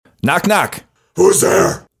Knock, knock. Who's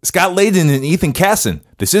there? Scott Layden and Ethan Casson.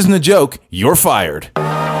 This isn't a joke. You're fired.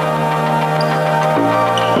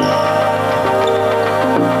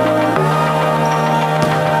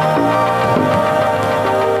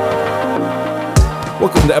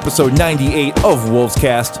 Welcome to episode 98 of Wolves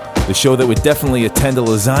Cast, the show that would definitely attend a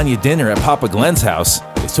lasagna dinner at Papa Glenn's house.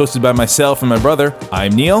 It's hosted by myself and my brother.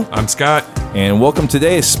 I'm Neil. I'm Scott. And welcome to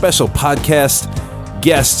today's special podcast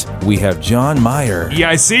guest. We have John Meyer.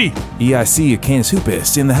 EIC. EIC, a Canis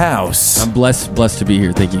Hoopist, in the house. I'm blessed to be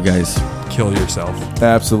here. Thank you, guys. Kill yourself.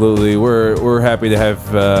 Absolutely. We're happy to have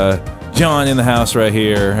John in the house right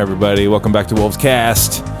here, everybody. Welcome back to Wolves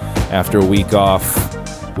Cast after a week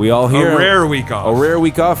off. We all here. A rare week off. A rare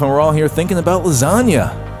week off, and we're all here thinking about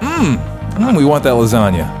lasagna. We want that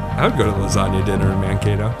lasagna. I would go to lasagna dinner in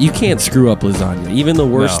Mankato. You can't screw up lasagna. Even the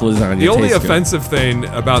worst lasagna The only tastes offensive thing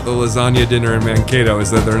about the lasagna dinner in Mankato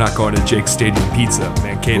is that they're not going to Jake's Stadium Pizza,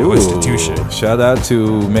 Mankato Ooh, institution. Shout out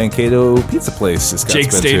to Mankato Pizza Place.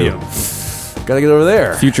 Jake's Stadium. Gotta get over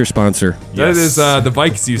there. good. Future sponsor. That is, the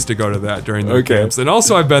Vikes used to go to that during their Okay. camps. And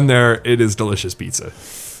also I've been there. It is delicious pizza.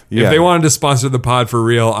 Yeah. If they wanted to sponsor the pod for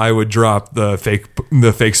real, I would drop the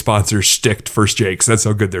fake sponsor shtick First Jake's. That's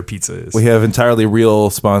how good their pizza is. We have entirely real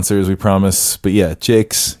sponsors, we promise. But yeah,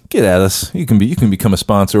 Jake's, get at us. You can become a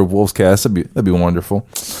sponsor of Wolves Cast. That'd be wonderful.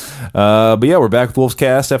 But yeah, we're back with Wolves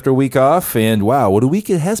Cast after a week off, and wow, what a week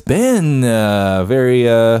it has been. Very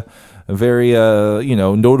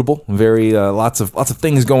notable. Very lots of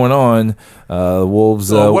things going on.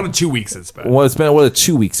 Wolves. what a 2 weeks it's been. What a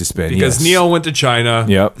 2 weeks it's been. Because yes. Neil went to China.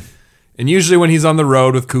 Yep. And usually when he's on the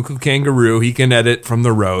road with Cuckoo Kangaroo, he can edit from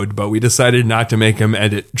the road, but we decided not to make him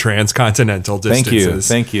edit transcontinental distances.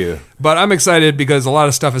 Thank you. But I'm excited because a lot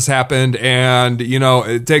of stuff has happened, and,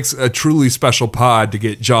 it takes a truly special pod to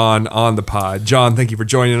get John on the pod. John, thank you for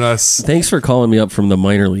joining us. Thanks for calling me up from the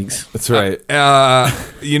minor leagues. That's right.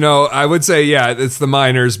 I would say, yeah, it's the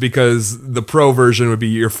minors, because the pro version would be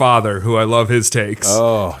your father, who I love his takes.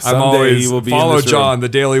 Oh, I'm someday always he will be in follow this room. John, the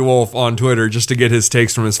Daily Wolf, on Twitter just to get his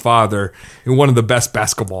takes from his father, and one of the best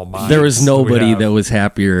basketball minds. There was nobody have. that was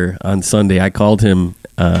happier on Sunday. I called him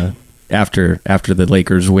after the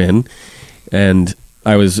Lakers win, and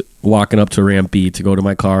I was walking up to Ramp B to go to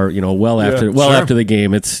my car. After the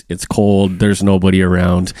game. It's cold. There's nobody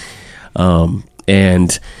around,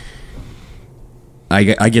 and I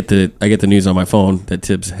get the news on my phone that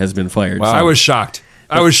Tibbs has been fired. Wow. So I was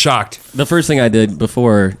shocked. the first thing I did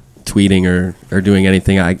before tweeting or doing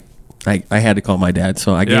anything, I had to call my dad.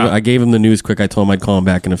 So I gave him the news quick. I told him I'd call him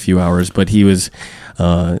back in a few hours, but he was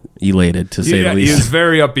elated, to say the least. He was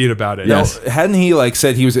very upbeat about it. Now, hadn't he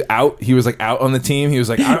said he was out? He was out on the team. He was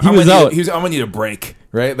like, I'm was out. I'm gonna need a break.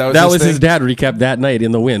 Right. That was his dad recap that night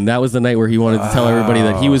in the win. That was the night where he wanted to tell everybody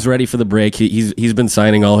that he was ready for the break. He's been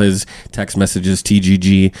signing all his text messages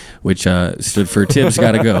TGG, which stood for Tibbs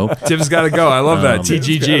gotta go. Tibbs got to go. I love that.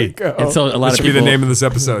 TGG. And so a lot That of should people, be the name of this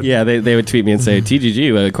episode. Yeah, they would tweet me and say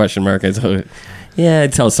TGG with a question mark. I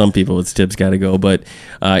tell some people it's Tibbs gotta go, but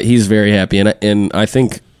he's very happy, and I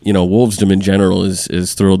think Wolvesdom in general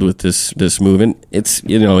is thrilled with this move, and it's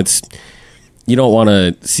you don't want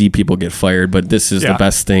to see people get fired, but this is the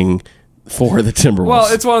best thing for the Timberwolves.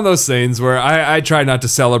 Well, it's one of those things where I try not to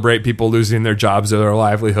celebrate people losing their jobs or their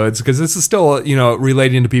livelihoods, because this is still,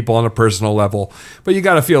 relating to people on a personal level. But you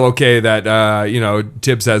got to feel okay that,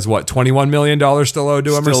 Tibbs has, $21 million still owed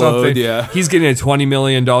to him or Still something? owed, yeah. He's getting a $20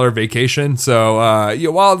 million vacation. So,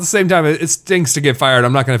 while at the same time it stinks to get fired,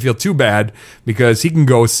 I'm not going to feel too bad, because he can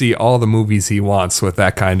go see all the movies he wants with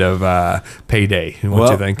that kind of payday. What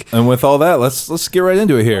do you think? And with all that, let's get right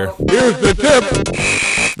into it here. Here's the tip.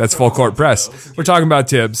 That's Full Court Press. We're talking about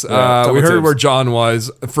Tibbs. talk We about heard Tibbs. where John was.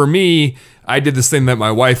 For me, I did this thing that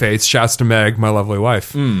my wife hates. Shouts to Meg, my lovely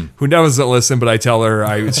wife, who doesn't listen, but I tell her,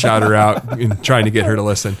 I shout her out in trying to get her to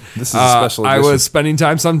listen. This is a special I edition. was spending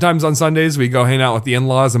time, sometimes on Sundays, we go hang out with the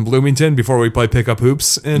in-laws in Bloomington before we play pickup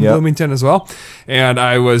hoops in Yep. Bloomington as well. And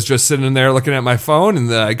I was just sitting in there looking at my phone,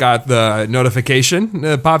 and I got the notification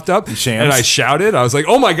popped up, Shams. and I shouted. I was like,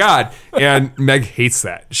 oh my God. And Meg hates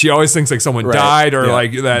that. She always thinks someone Right. died or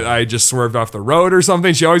Yeah. that I just swerved off the road or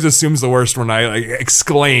something. She always assumes the worst when I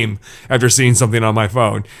exclaim after seeing something on my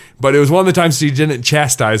phone. But it was one of the times she didn't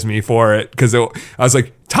chastise me for it, because I was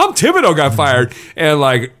like, Tom Thibodeau got fired. And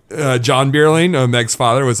like John Bierling, Meg's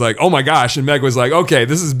father, was like, oh my gosh. And Meg was like, okay,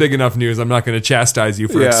 this is big enough news. I'm not going to chastise you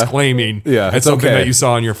for exclaiming at it's something okay. that you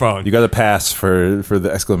saw on your phone. You got a pass for the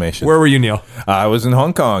exclamation. Where were you, Neil? I was in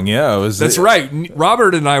Hong Kong. Yeah, I was. That's right.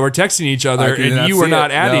 Robert and I were texting each other, and you were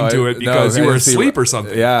not adding to it because you were asleep or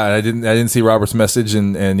something. Yeah, I didn't see Robert's message,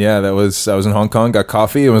 and yeah, I was in Hong Kong, got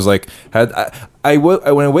coffee, and was like,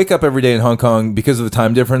 when I wake up every day in Hong Kong, because of the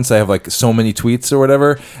time difference, I have like so many tweets or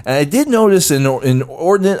whatever, and I did notice an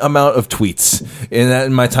inordinate amount of tweets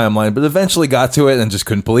in my timeline, but eventually got to it and just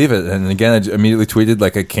couldn't believe it. And again, I immediately tweeted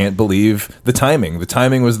like, I can't believe the timing. The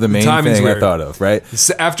timing was the main thing I thought of, right?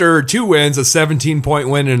 After 2 wins, a 17-point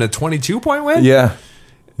win and a 22-point win?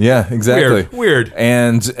 Yeah, exactly. Weird.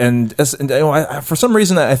 And for some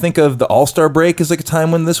reason, I think of the All-Star break as like a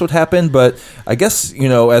time when this would happen. But I guess,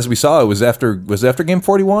 as we saw, it was after game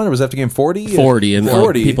 41 or was it after game 40? 40. And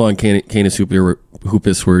 40. People on Canis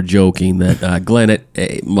Hoopus were joking that Glenn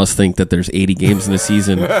must think that there's 80 games in the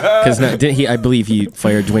season. Because I believe he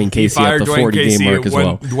fired Dwayne Casey at the 40-game mark as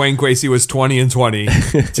well. Dwayne Casey was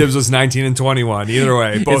 20-20. Tibbs was 19-21. Either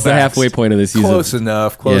way, both it's the halfway point of the season. Close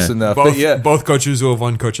enough. Both coaches who have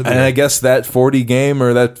won Coach of the Year. And I guess that 40 game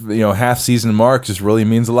or that half season mark just really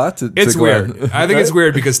means a lot to It's Glenn. weird. I think it's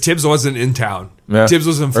weird because Tibbs wasn't in town. Yeah. Tibbs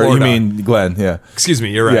was in Florida. Or you mean Glenn, yeah. Excuse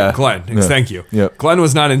me, you're right. Yeah. Glenn. Yeah. Thank you. Yep. Glenn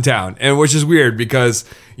was not in town, and which is weird because,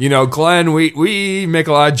 Glenn, we make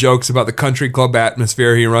a lot of jokes about the country club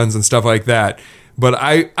atmosphere he runs and stuff like that. But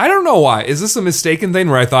I don't know why. Is this a mistaken thing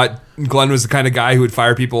where I thought Glenn was the kind of guy who would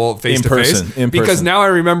fire people face to face? Because now I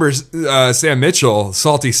remember Sam Mitchell,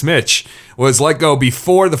 Salty Smitch, was let go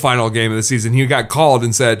before the final game of the season. He got called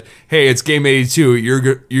and said, "Hey, it's game 82.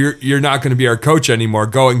 You're not going to be our coach anymore.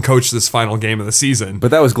 Go and coach this final game of the season." But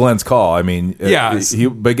that was Glenn's call. I mean,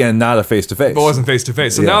 but again, not a face to face. But it wasn't face to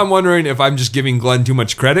face. So now I'm wondering if I'm just giving Glenn too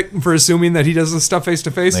much credit for assuming that he does this stuff face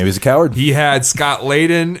to face. Maybe he's a coward. He had Scott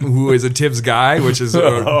Layden, who is a Tibbs guy, which is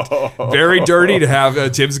very dirty to have a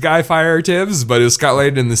Tibbs guy fire Tibbs, but it was Scott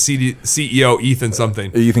Layden and the CEO, Ethan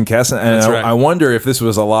something. Ethan Casson. And That's right. I wonder if this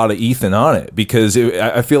was a lot of Ethan on it, because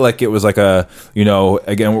I feel like it was like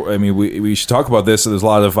again, I mean, we should talk about this. So there's a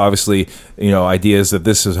lot of, obviously, ideas that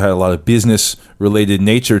this has had a lot of business related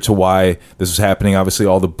nature to why this was happening. Obviously,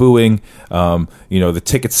 all the booing, the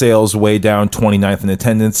ticket sales way down, 29th in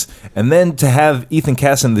attendance. And then to have Ethan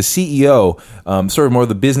Casson, the CEO, sort of more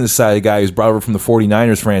the business side guy who's brought over from the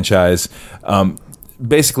 49ers franchise,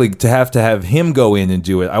 basically to have him go in and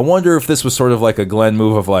do it. I wonder if this was sort of like a Glenn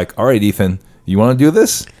move of like, all right, Ethan, you want to do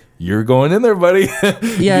this? You're going in there, buddy.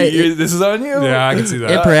 Yeah, this is on you. Yeah, I can see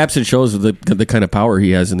that. And perhaps it shows the kind of power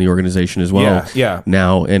he has in the organization as well. Yeah.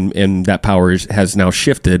 Now, and that power has now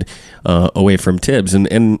shifted away from Tibbs,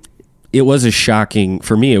 and it was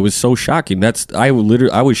for me. It was so shocking. I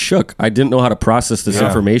was shook. I didn't know how to process this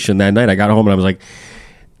information that night. I got home and I was like,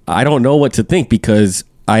 I don't know what to think, because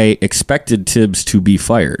I expected Tibbs to be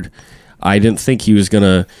fired. I didn't think he was going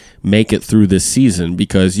to make it through this season,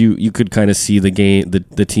 because you could kind of see the game,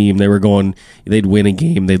 the team. They were going, they'd win a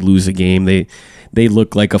game, they'd lose a game. They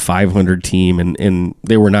looked like a 500 team, and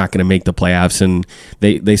they were not going to make the playoffs. And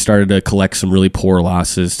they started to collect some really poor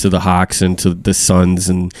losses to the Hawks and to the Suns.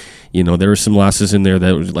 And, there were some losses in there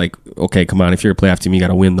that was like, okay, come on, if you're a playoff team, you got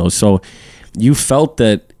to win those. So you felt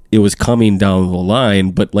that it was coming down the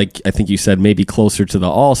line, but like I think you said, maybe closer to the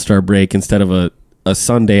All-Star break instead of a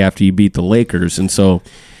Sunday after you beat the Lakers. And so,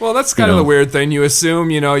 well, that's kind of the weird thing. You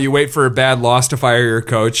assume, you wait for a bad loss to fire your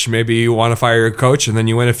coach. Maybe you want to fire your coach, and then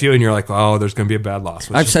you win a few, and you're like, oh, there's going to be a bad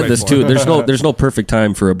loss. I've said this too. There's no perfect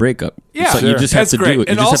time for a breakup. Yeah, you just have to do it. And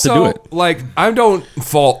you just also, have to do it. like, I don't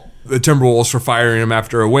fault the Timberwolves for firing him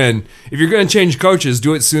after a win. If you're going to change coaches,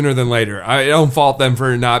 do it sooner than later. I don't fault them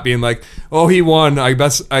for not being like, oh, he won. I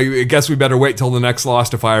guess we better wait till the next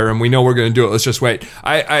loss to fire him. We know we're going to do it. Let's just wait.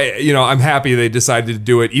 I'm happy they decided to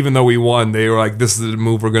do it. Even though we won, they were like, this is the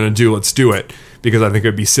move we're going to do. Let's do it. Because I think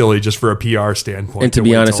it'd be silly just for a PR standpoint. And to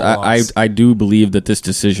be honest, I do believe that this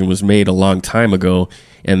decision was made a long time ago,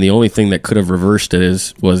 and the only thing that could have reversed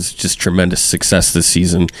it was just tremendous success this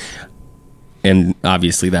season. And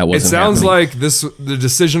obviously that wasn't. It sounds happening. like the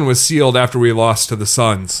decision was sealed after we lost to the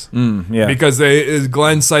Suns. Because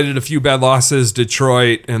Glenn cited a few bad losses,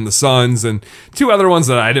 Detroit and the Suns, and two other ones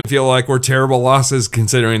that I didn't feel like were terrible losses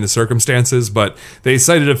considering the circumstances. But they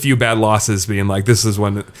cited a few bad losses, being like, "This is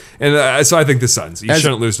when." So I think the Suns. You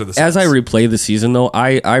shouldn't lose to the Suns. As I replay the season, though,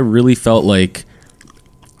 I really felt like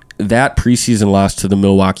that preseason loss to the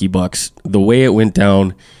Milwaukee Bucks, the way it went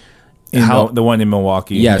down. The one in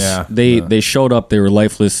Milwaukee. Yes, they showed up. They were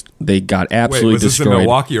lifeless. They got absolutely destroyed. Was this in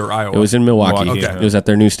Milwaukee or Iowa? It was in Milwaukee. Okay. It was at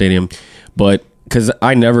their new stadium. But because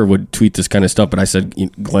I never would tweet this kind of stuff, but I said,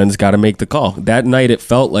 Glenn's got to make the call. That night, it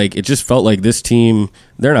just felt like this team,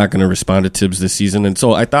 they're not going to respond to Tibbs this season. And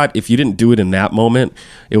so I thought if you didn't do it in that moment,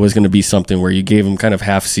 it was going to be something where you gave him kind of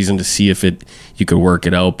half season to see if you could work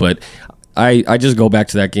it out. But I just go back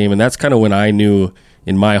to that game, and that's kind of when I knew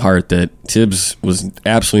in my heart that Tibbs was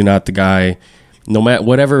absolutely not the guy. No matter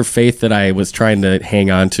whatever faith that I was trying to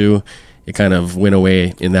hang on to, it kind of went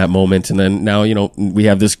away in that moment. And then now, we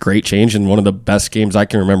have this great change and one of the best games I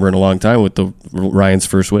can remember in a long time with the Ryan's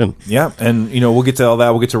first win. Yeah, and we'll get to all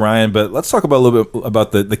that. We'll get to Ryan, but let's talk about a little bit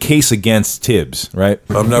about the case against Tibbs, right?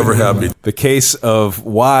 I'm never happy. The case of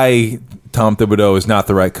why Tom Thibodeau is not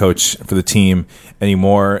the right coach for the team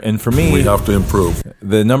anymore. And for me, we have to improve.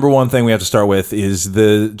 The number one thing we have to start with is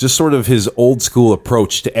just sort of his old school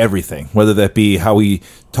approach to everything, whether that be how he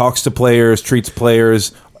talks to players, treats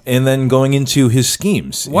players, and then going into his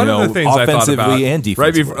schemes. One of the things I thought about, and defensively.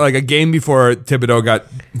 right before, like a game before Thibodeau got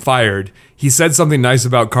fired, he said something nice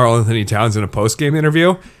about Karl Anthony Towns in a post-game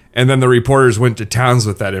interview, and then the reporters went to Towns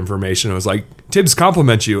with that information. It was like, Tibbs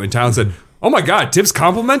compliments you, and Towns said, oh my God, Tibbs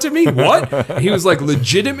complimented me? What? He was like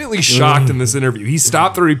legitimately shocked in this interview. He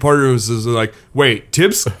stopped the reporter and was like, wait,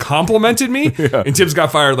 Tibbs complimented me? Yeah. And Tibbs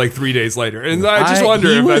got fired like 3 days later. And I just wonder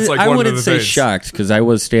if that's like one of the things. I wouldn't say shocked because I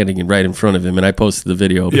was standing right in front of him and I posted the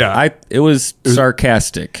video. Yeah. It was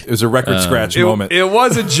sarcastic. It was a record scratch moment. It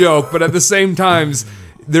was a joke, but at the same time,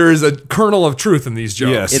 there is a kernel of truth in these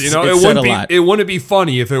jokes. Yes. It wouldn't be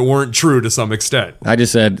funny if it weren't true to some extent. I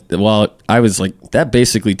just said, I was like, that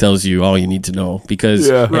basically tells you all you need to know because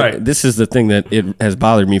this is the thing that it has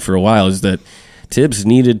bothered me for a while is that Tibbs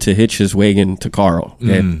needed to hitch his wagon to Karl,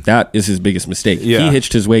 and that is his biggest mistake. Yeah. He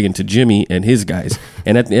hitched his wagon to Jimmy and his guys,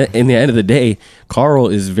 and in the end of the day, Karl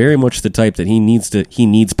is very much the type that he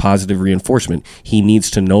needs positive reinforcement. He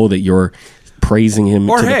needs to know that you're praising him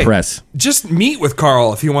to the press. Just meet with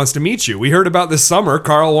Karl if he wants to meet you. We heard about this summer,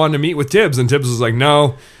 Karl wanted to meet with Tibbs, and Tibbs was like,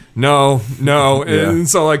 no. And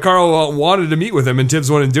so like Karl wanted to meet with him, and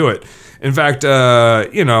Tibbs wouldn't do it. In fact,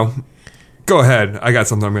 go ahead. I got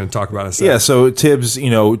something I'm going to talk about in a second. Yeah, so Tibbs,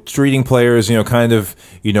 treating players, kind of,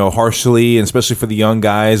 harshly, and especially for the young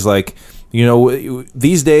guys, like,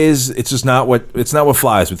 these days it's not what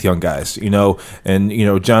flies with young guys, and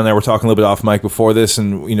John and I were talking a little bit off mic before this,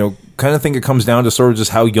 and kind of think it comes down to sort of just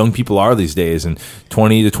how young people are these days, and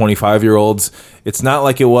 20 to 25-year-olds. It's not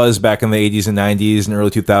like it was back in the 80s and 90s and early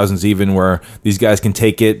 2000s even, where these guys can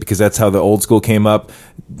take it because that's how the old school came up.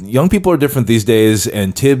 Young people are different these days,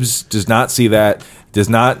 and Tibbs does not see that. Does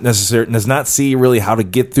not see really how to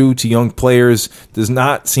get through to young players, does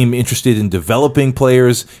not seem interested in developing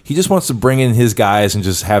players. He just wants to bring in his guys and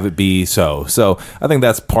just have it be so. So I think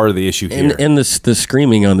that's part of the issue here. And the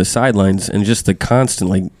screaming on the sidelines and just the constant,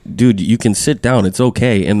 like, dude, you can sit down, it's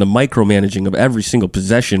okay. And the micromanaging of every single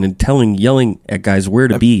possession and yelling at guys where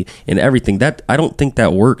to be and everything. That I don't think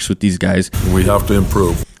that works with these guys. We have to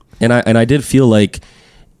improve. And I did feel like,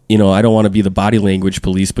 I don't want to be the body language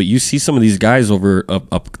police, but you see some of these guys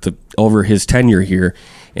over his tenure here,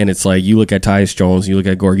 and it's like you look at Tyus Jones, you look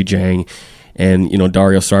at Gorgui Dieng, and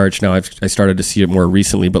Dario Saric. Now I started to see it more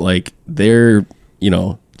recently, but like they're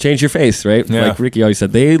change your face, right? Yeah. Like Ricky always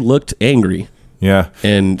said, they looked angry. Yeah,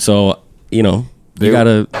 and so you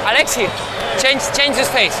gotta Alexi, change his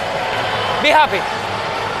face. Be happy.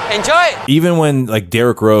 Enjoy it. Even when like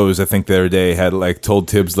Derrick Rose, I think the other day had like told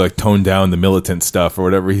Tibbs like tone down the militant stuff or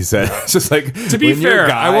whatever he said. It's just like, to be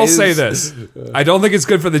fair, I will say this: I don't think it's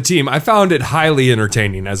good for the team. I found it highly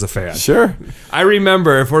entertaining as a fan. Sure. I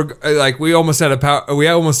remember if we're like we almost had a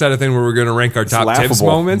thing where we were going to rank our top Tibbs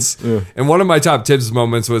moments, and one of my top Tibbs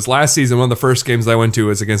moments was last season. One of the first games I went to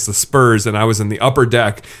was against the Spurs, and I was in the upper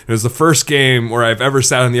deck. It was the first game where I've ever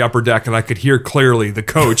sat in the upper deck, and I could hear clearly the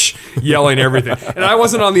coach yelling everything, and I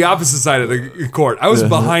wasn't on the opposite side of the court. I was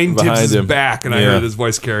behind Tibbs' back, and I heard his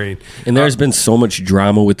voice carrying. And there's been so much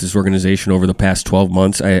drama with this organization over the past 12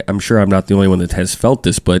 months. I'm sure I'm not the only one that has felt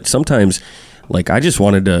this, but sometimes, like, I just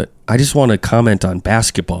want to comment on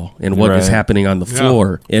basketball and what is happening on the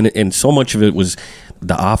floor, and so much of it was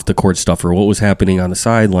the off the court stuff or what was happening on the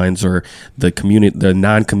sidelines or the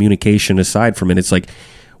non-communication aside from it. It's like,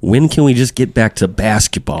 when can we just get back to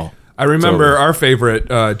basketball? I remember our favorite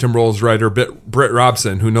Timberwolves writer, Britt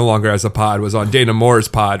Robson, who no longer has a pod, was on Dana Moore's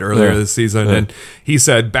pod earlier this season, and he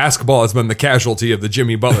said basketball has been the casualty of the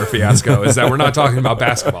Jimmy Butler fiasco. Is that we're not talking about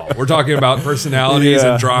basketball. We're talking about personalities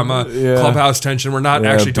and drama, clubhouse tension. We're not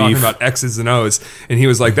actually talking about X's and O's. And he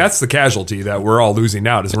was like, that's the casualty that we're all losing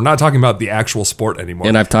out, is we're not talking about the actual sport anymore.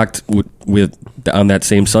 And I've talked with on that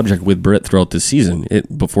same subject with Britt throughout this season,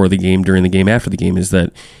 before the game, during the game, after the game, is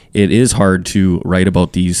that it is hard to write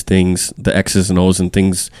about these things, the X's and O's and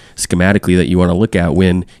things schematically that you want to look at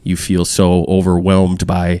when you feel so overwhelmed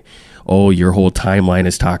by, your whole timeline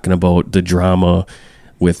is talking about the drama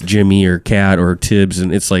with Jimmy or Cat or Tibbs,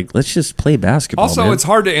 and it's like, let's just play basketball. Also, man. It's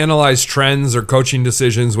hard to analyze trends or coaching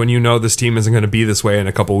decisions when you know this team isn't going to be this way in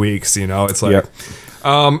a couple weeks. It's like,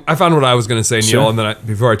 I found what I was going to say, Neil, and then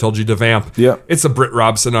before I told you to vamp. It's a Britt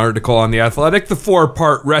Robson article on The Athletic, the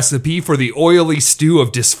 4-part recipe for the oily stew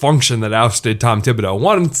of dysfunction that ousted Tom Thibodeau.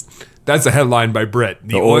 One, that's a headline by Britt.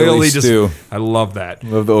 The oily stew. I love that.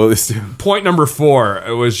 Love the oily stew. Point number 4,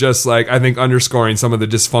 it was just like, I think, underscoring some of the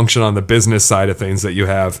dysfunction on the business side of things that you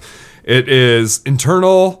have. It is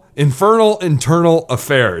infernal internal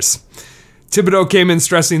affairs. Thibodeau came in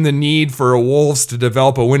stressing the need for Wolves to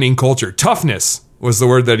develop a winning culture. Toughness was the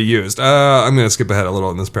word that he used. I'm going to skip ahead a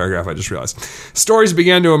little in this paragraph, I just realized. Stories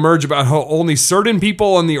began to emerge about how only certain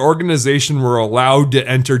people in the organization were allowed to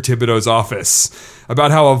enter Thibodeau's office.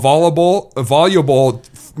 About how a voluble,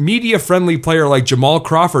 media-friendly player like Jamal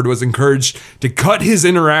Crawford was encouraged to cut his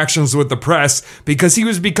interactions with the press because he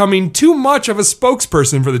was becoming too much of a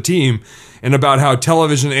spokesperson for the team. And about how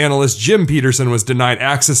television analyst Jim Peterson was denied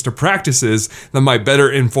access to practices that might better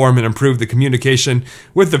inform and improve the communication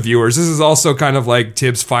with the viewers. This is also kind of like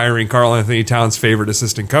Tibbs firing Karl Anthony Towns' favorite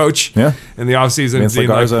assistant coach in the offseason. Being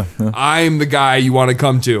like, I'm the guy you want to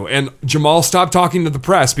come to. And Jamal, stop talking to the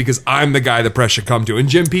press because I'm the guy the press should come to. And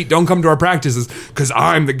Jim Pete, don't come to our practices because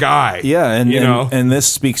I'm the guy. Yeah, and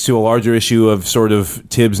this speaks to a larger issue of sort of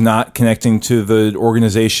Tibbs not connecting to the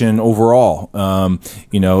organization overall.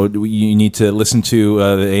 You need to listen to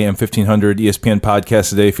the AM 1500 ESPN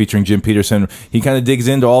podcast today featuring Jim Peterson. He kind of digs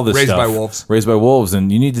into all this stuff. Raised by Wolves. And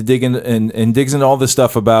you need to dig in and digs into all this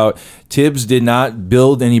stuff about Tibbs did not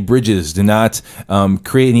build any bridges, did not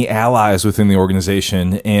create any allies within the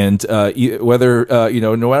organization. And whether,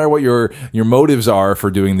 no matter what your motives are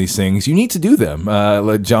for doing these things, you need to do them.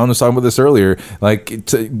 Like John was talking about this earlier, like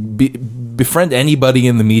to befriend anybody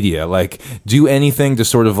in the media, like do anything to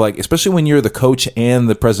sort of like, especially when you're the coach and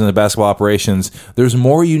the president of basketball operations, there's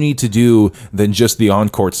more you need to do than just the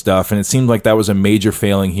on-court stuff. And it seemed like that was a major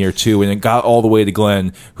failing here too. And it got all the way to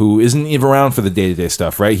Glenn, who isn't even around for the day-to-day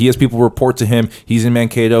stuff, right? He has people report to him. He's in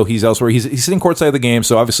Mankato. He's elsewhere. He's sitting courtside of the game.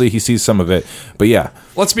 So obviously he sees some of it, but yeah.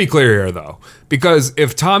 Let's be clear here though, because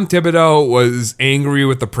if Tom Thibodeau was angry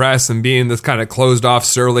with the press and being this kind of closed off,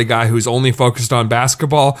 surly guy who's only focused on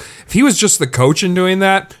basketball, if he was just the coach and doing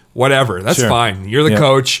that, whatever, that's fine. You're the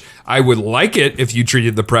coach. I would like it if you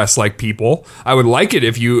treated the press like people. I would like it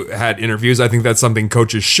if you had interviews. I think that's something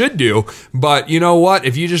coaches should do. But you know what?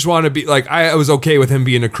 If you just want to be like, I was okay with him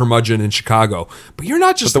being a curmudgeon in Chicago, but you're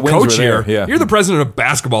not just the coach here. You're the president of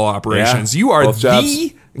basketball operations. You are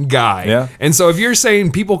the guy. And so if you're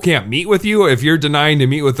saying people can't meet with you, if you're denying to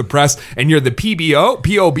meet with the press and you're the PBO,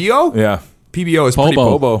 PBO is pretty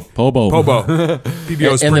Pobo.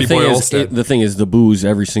 PBO is and pretty the thing is the booze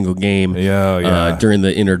every single game during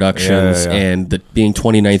the introductions and the being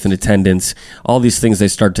 29th in attendance, all these things, they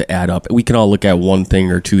start to add up. We can all look at one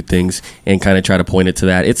thing or two things and kind of try to point it to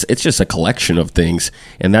that. It's just a collection of things,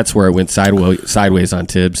 and that's where it went sideways on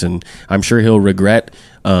Tibbs, and I'm sure he'll regret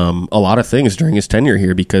a lot of things during his tenure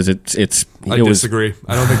here because it's. I disagree.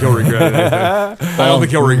 I don't think he'll regret anything. I don't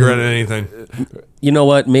think he'll regret anything. You know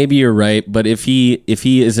what? Maybe you're right, but if he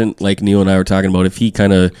isn't, like Neil and I were talking about, if he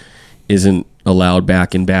kind of isn't allowed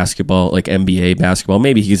back in basketball, like NBA basketball,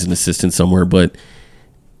 maybe he's an assistant somewhere, but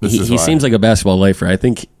he seems like a basketball lifer. I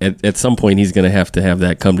think at some point he's going to have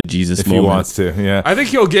that come to Jesus if moment. He wants to, yeah. I think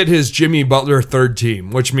he'll get his Jimmy Butler third team,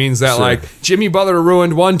 which means that like Jimmy Butler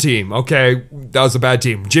ruined one team. Okay, that was a bad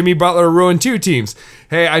team. Jimmy Butler ruined two teams.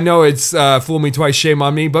 Hey, I know it's fool me twice, shame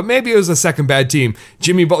on me, but maybe it was a second bad team.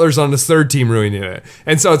 Jimmy Butler's on his third team ruining it.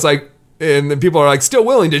 And so it's like, and then people are like still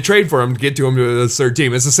willing to trade for him to get to him to the third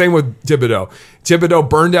team. It's the same with Thibodeau. Thibodeau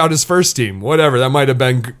burned out his first team. Whatever. That might have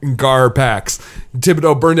been Gar Pax.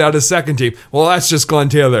 Thibodeau burned out his second team. Well, that's just Glenn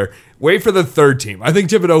Taylor. Wait for the third team. I think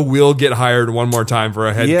Thibodeau will get hired one more time for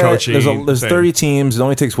a head coaching. There's thing. 30 teams. It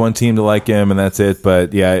only takes one team to like him, and that's it.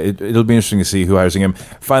 But yeah, it'll be interesting to see who hires him.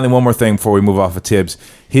 Finally, one more thing before we move off of Tibbs.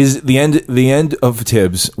 The end of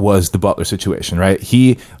Tibbs was the Butler situation, right?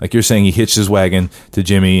 He, like you're saying, he hitched his wagon to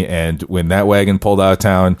Jimmy, and when that wagon pulled out of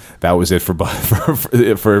town, that was it for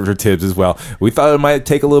Tibbs as well. We thought it might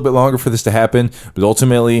take a little bit longer for this to happen, but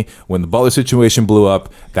ultimately, when the Butler situation blew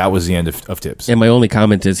up, that was the end of Tibbs. And my only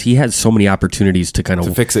comment is he had so many opportunities to kind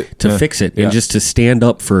of fix it, and just to stand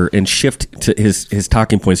up for and shift to his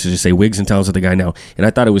talking points to just say Wiggs and Towns are the guy now. And I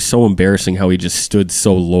thought it was so embarrassing how he just stood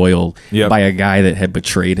so loyal by a guy that had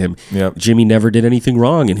betrayed him. Yep. Jimmy never did anything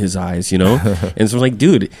wrong in his eyes, And so I was like,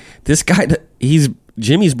 dude, this guy,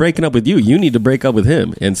 Jimmy's breaking up with you. You need to break up with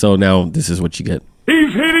him. And so now this is what you get.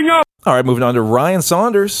 He's heating up. All right, moving on to Ryan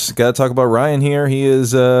Saunders. Got to talk about Ryan here. He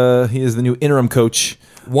is the new interim coach.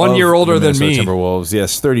 1 year older than me. Timberwolves.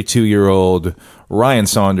 Yes, 32-year-old Ryan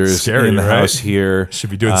Saunders Scary, in the right? house here.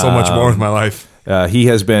 Should be doing so much more with my life. He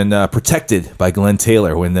has been protected by Glenn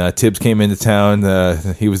Taylor. When Tibbs came into town,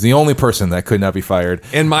 he was the only person that could not be fired.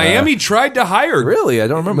 And Miami tried to hire. Really? I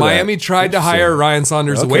don't remember Miami tried to hire Ryan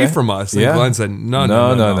Saunders away from us. And Glenn said,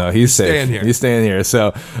 no. He's safe. Staying here. He's staying here.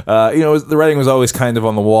 So, the writing was always kind of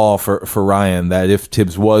on the wall for Ryan that if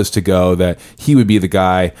Tibbs was to go, that he would be the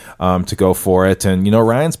guy to go for it. And,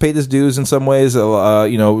 Ryan's paid his dues in some ways,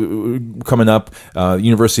 coming up,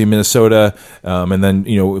 University of Minnesota, and then,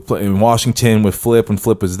 in Washington with Flip when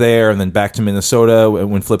Flip was there, and then back to Minnesota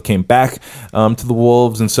when Flip came back to the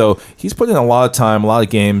Wolves. And so he's put in a lot of time, a lot of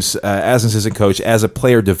games as an assistant coach, as a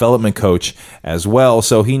player development coach as well.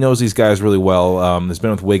 So he knows these guys really well. Has been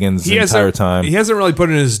with Wiggins the entire time. He hasn't really put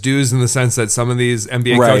in his dues in the sense that some of these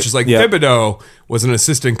NBA coaches, like Thibodeau, was an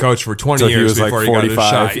assistant coach for 20 years before he got his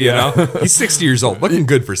shot. He's 60 years old, looking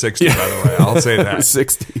good for 60, by the way. I'll say that.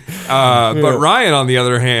 60. But Ryan, on the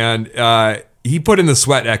other hand, he put in the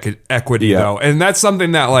sweat equity, though. And that's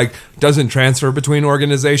something that, doesn't transfer between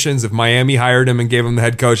organizations. If Miami hired him and gave him the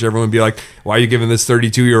head coach, everyone would be like, why are you giving this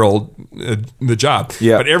 32-year-old the job?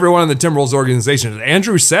 Yeah. But everyone in the Timberwolves organization,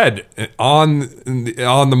 Andrew said on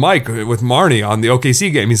the mic with Marnie on the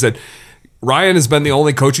OKC game, he said, Ryan has been the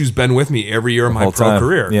only coach who's been with me every year of my pro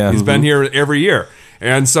career. Yeah. He's been here every year.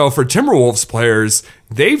 And so for Timberwolves players,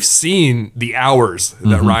 they've seen the hours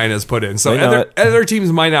that Ryan has put in. So other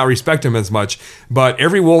teams might not respect him as much, but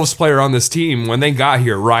every Wolves player on this team, when they got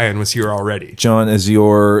here, Ryan was here already. John, as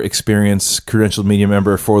your experienced credentialed media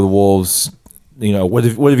member for the Wolves, what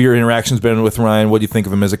have your interactions been with Ryan? What do you think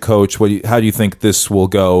of him as a coach? How do you think this will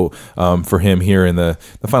go for him here in the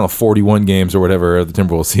final 41 games or whatever of the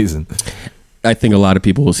Timberwolves season? I think a lot of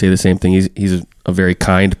people will say the same thing. He's a very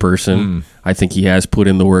kind person. I think he has put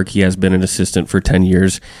in the work. He has been an assistant for 10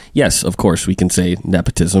 years. Yes, of course, we can say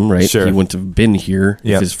nepotism, right? Sure. He wouldn't have been here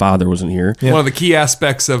if his father wasn't here. One of the key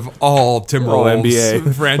aspects of all Timberwolves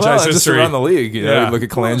NBA franchise history. Just around the league. You look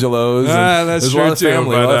at Colangelo's. That's there's true a lot of too.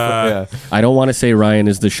 family. I don't want to say Ryan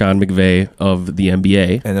is the Sean McVay of the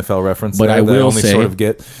NBA. NFL reference. But I will only say, sort of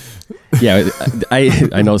get. Yeah,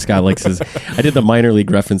 I know Scott likes his. I did the minor league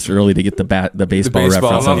reference early to get the baseball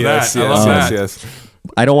reference. I love that. I love that. Yes.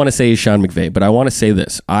 I don't want to say Sean McVay, but I want to say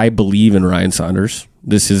this. I believe in Ryan Saunders.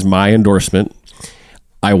 This is my endorsement.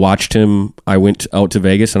 I watched him. I went out to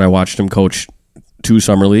Vegas and I watched him coach 2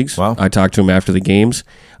 summer leagues. Wow. I talked to him after the games.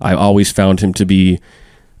 I always found him to be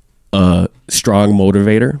a strong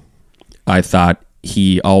motivator. I thought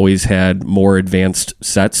he always had more advanced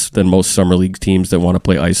sets than most summer league teams that want to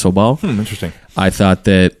play iso ball. Interesting. I thought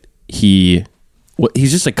that he's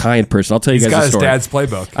just a kind person. I'll tell you He's guys got a story. his dad's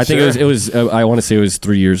playbook. I think it was I want to say it was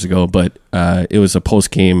 3 years ago, but it was a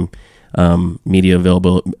post game media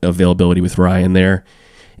availability with Ryan there,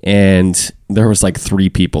 and there was 3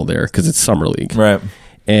 people there because it's summer league, Right.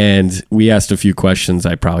 And we asked a few questions.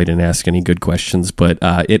 I probably didn't ask any good questions, but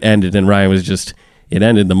it ended, and Ryan was just. It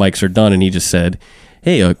ended, the mics are done, and he just said,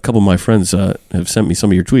 hey, a couple of my friends have sent me some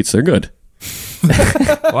of your tweets. They're good.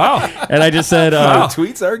 Wow. And I just said...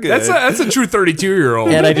 tweets are good. That's a true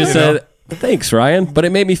 32-year-old. And I just said, thanks, Ryan. But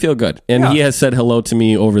it made me feel good. And he has said hello to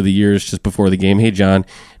me over the years just before the game. Hey, John.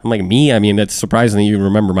 I'm like, me? I mean, that's surprising that you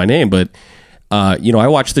remember my name. But, I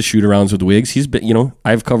watched the shoot-arounds with Wiggs. He's been,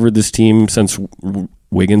 I've covered this team since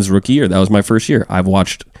Wiggins' rookie year. That was my first year. I've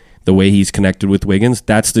watched... the way he's connected with Wiggins,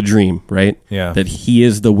 that's the dream, right? Yeah. That he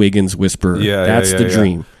is the Wiggins whisperer. That's the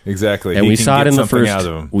dream. Exactly. And we saw it in the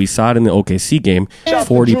OKC game.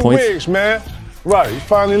 40 points. Wiggs, man. Right, he's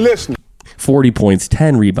finally listening. 40 points,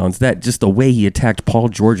 10 rebounds. That just the way he attacked Paul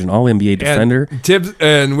George, an all-NBA defender. And Tibbs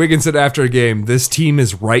and Wiggins said after a game, this team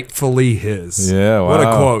is rightfully his. Yeah, wow. What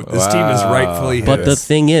a quote. This team is rightfully his. But the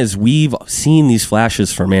thing is, we've seen these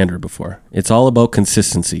flashes from Andrew before. It's all about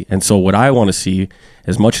consistency. And so what I want to see,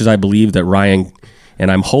 as much as I believe that Ryan,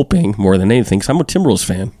 and I'm hoping more than anything, because I'm a Timberwolves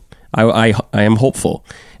fan, I am hopeful,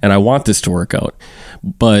 and I want this to work out.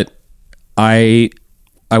 But I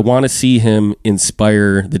want to see him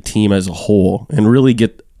inspire the team as a whole and really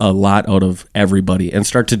get a lot out of everybody and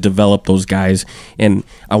start to develop those guys. And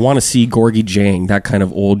I want to see Gorgie Jang, that kind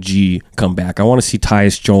of old G, come back. I want to see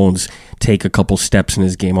Tyus Jones take a couple steps in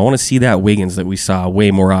his game. I want to see that Wiggins that we saw way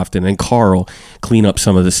more often, and Carl clean up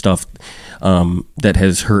some of the stuff that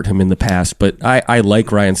has hurt him in the past. But I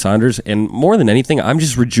like Ryan Saunders, and more than anything, I'm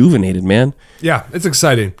just rejuvenated, man. Yeah, it's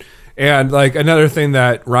exciting. And like another thing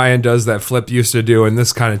that Ryan does that Flip used to do, and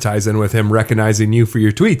this kind of ties in with him recognizing you for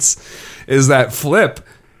your tweets, is that Flip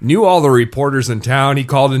knew all the reporters in town. He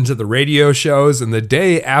called into the radio shows, and the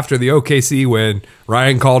day after the OKC win,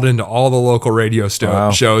 Ryan called into all the local radio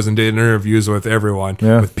shows and did interviews with everyone,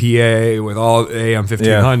 with PA, with all AM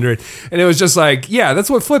 1500. And it was just like, yeah, that's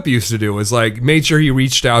what Flip used to do, was like made sure he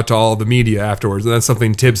reached out to all the media afterwards. And that's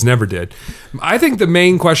something Tibbs never did. I think the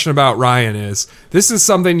main question about Ryan is, this is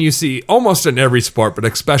something you see almost in every sport, but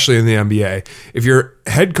especially in the NBA. If your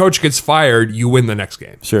head coach gets fired, you win the next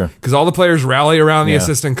game. Sure. Because all the players rally around the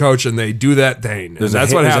assistant coach and they do that thing. And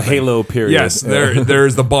that's what happens. There's a halo period. Yes,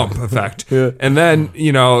 there's the bump effect. And then,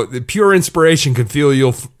 the pure inspiration can fuel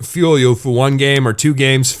you for one game or two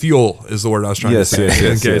games. Fuel is the word I was trying to say.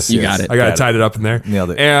 Yes. You got it. I got to tie it up in there.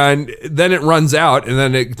 Nailed it. And then it runs out, and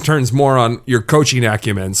then it turns more on your coaching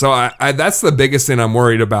acumen. So I that's the biggest thing I'm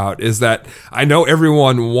worried about, is that I know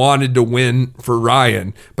everyone wanted to win for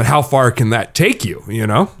Ryan, but how far can that take you,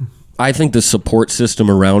 I think the support system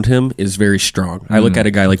around him is very strong. I look at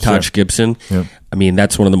a guy like Taj Gibson. Yep. I mean,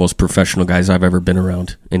 that's one of the most professional guys I've ever been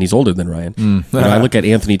around, and he's older than Ryan. I look at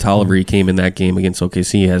Anthony Tolliver. He came in that game against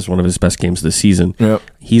OKC. He has one of his best games this season. Yep.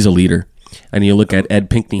 He's a leader. And you look at Ed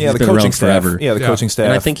Pinckney, he's been around forever. Yeah, the coaching staff.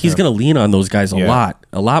 And I think he's going to lean on those guys a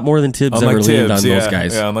lot more than Tibbs ever leaned on those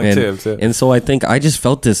guys. Yeah, unlike Tibbs. Yeah. And so I think I just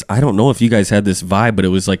felt this, I don't know if you guys had this vibe, but it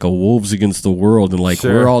was like a wolves against the world, and like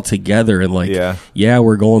we're all together, and like,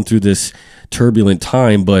 we're going through this turbulent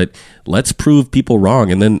time, but let's prove people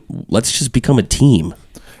wrong, and then let's just become a team.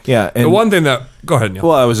 Yeah, and the one thing that go ahead, Neil.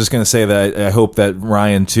 Well, I was just going to say that I hope that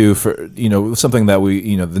Ryan too, for something that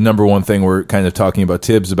we, the number one thing we're kind of talking about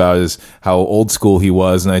Tibbs about is how old school he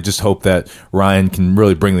was, and I just hope that Ryan can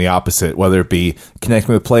really bring the opposite, whether it be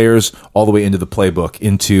connecting with players all the way into the playbook,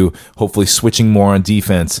 into hopefully switching more on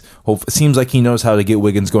defense. It seems like he knows how to get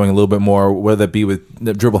Wiggins going a little bit more, whether that be with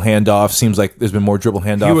the dribble handoff. Seems like there's been more dribble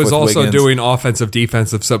handoff. He was also Wiggins. doing offensive,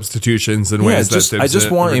 defensive substitutions in ways that Tibbs I just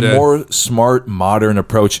want a more smart, modern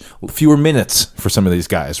approach. Fewer minutes for some of these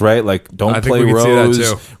guys, right? Like, don't play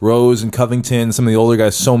Rose and Covington, some of the older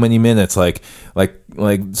guys, so many minutes. Like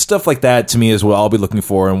stuff like that to me is what I'll be looking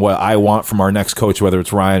for and what I want from our next coach, whether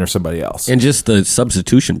it's Ryan or somebody else. And just the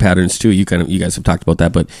substitution patterns too. You guys have talked about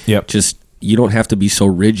that, but just you don't have to be so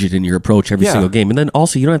rigid in your approach every single game. And then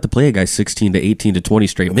also, you don't have to play a guy 16 to 18 to 20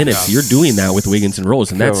 straight minutes. You're doing that with Wiggins and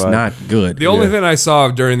Rose, and that's not good. The only thing I saw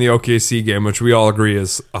during the OKC game, which we all agree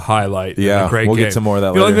is a highlight, a great we'll game. Get to more of that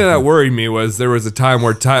The later. only thing that worried me was there was a time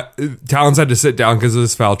where Towns had to sit down because of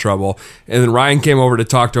his foul trouble, and then Ryan came over to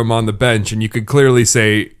talk to him on the bench, and you could clearly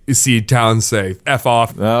see Towns say "F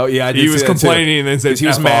off." Oh yeah, I did. He was complaining and then said he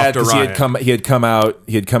was F mad off to because he had come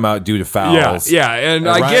out due to fouls. Yeah, and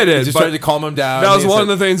I Ryan, get it. He just tried to calm him down. That was one of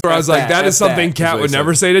the things where I was like, that is something Cat would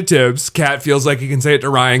never say to Tibbs. Cat feels like he can say it to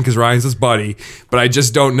Ryan because Ryan's his buddy, but I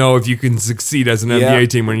just don't know if you can succeed as an NBA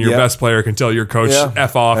team when your best player can tell your coach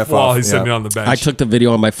F off while he's sitting on the bench. I took the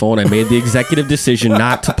video on my phone. I made the executive decision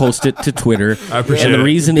not to post it to Twitter. I appreciate it. And the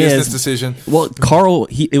reason Business is decision. Well, Carl,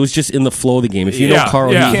 it was just in the flow of the game. If you know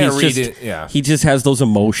Carl, he just has those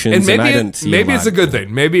emotions, and I didn't see maybe it's a good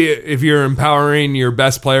thing. Maybe if you're empowering your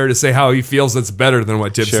best player to say how he feels, that's better than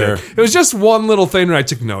what Tibbs said. It was just one little thing that I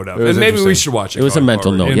took note of, and maybe we should watch it. It was a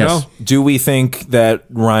mental note. Yes. Do we think that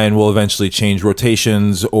Ryan will eventually change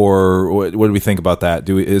rotations, or what do we think about that?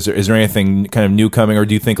 Is there anything kind of new coming, or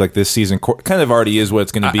do you think like this season kind of already is what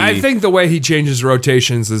it's going to be? I think the way he changes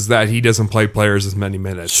rotations is that he doesn't play players as many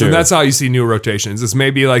minutes, and that's how you see new rotations. It's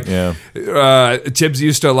maybe like Tibbs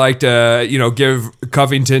used to like to give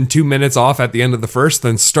Covington 2 minutes off at the end of the first,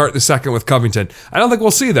 then start the second with Covington. I don't think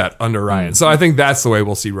we'll see that under Ryan. So I think that's the way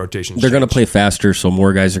we'll see rotations. They're going to play faster, so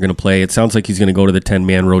more guys are going to play. It sounds like he's going to go to the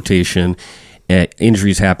 10-man rotation.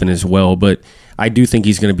 Injuries happen as well, but I do think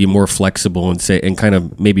he's going to be more flexible and kind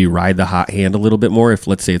of maybe ride the hot hand a little bit more. If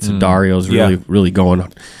let's say it's Dario's really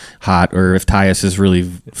going hot, or if Tyus is really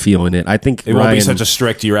feeling it. I think it won't be such a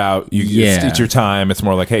strict you're out. It's your time. It's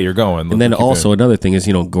more like, hey, you're going. And then also another thing is,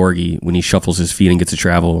 Gorgie, when he shuffles his feet and gets to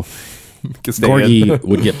travel, Gorgie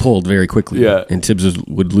would get pulled very quickly, and Tibbs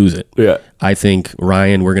would lose it. Yeah. I think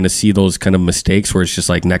Ryan, we're going to see those kind of mistakes where it's just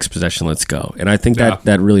like next possession, let's go. And I think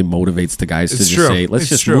that really motivates the guys to just say, let's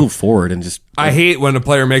just move forward and just. I hate when a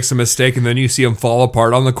player makes a mistake and then you see him fall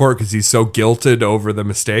apart on the court because he's so guilted over the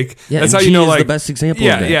mistake. Yeah, that's how you know, is the best example.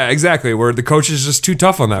 Yeah, of that. yeah, exactly. Where the coach is just too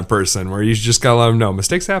tough on that person. Where you just gotta let him know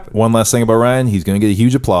mistakes happen. One last thing about Ryan, he's going to get a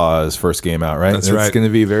huge applause first game out, right? That's right. It's going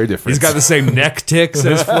to be very different. He's got the same neck ticks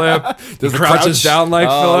as Flip. He crouches down like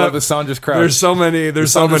Philip. The Sandra's crouch. There's so many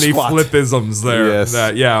squat. Flip-isms there. Yes.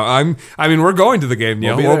 That we're going to the game,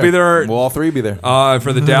 Neil. We'll be there. We'll all three be there.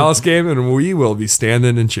 For the Dallas game, and we will be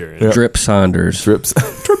standing and cheering. Drip Saunders. Drips.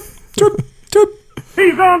 Trip.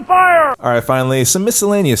 He's on fire! All right, finally, some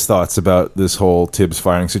miscellaneous thoughts about this whole Tibbs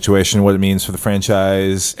firing situation, what it means for the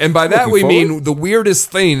franchise. And by that Looking we forward. mean the weirdest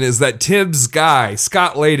thing is that Tibbs' guy,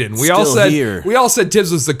 Scott Layden, we Still all said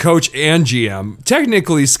Tibbs was the coach and GM.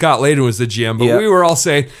 Technically, Scott Layden was the GM, but Yep. we were all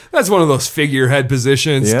saying that's one of those figurehead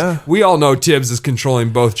positions. Yeah. We all know Tibbs is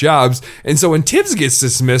controlling both jobs. And so when Tibbs gets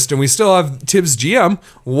dismissed and we still have Tibbs GM,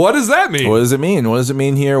 what does that mean? What does it mean? What does it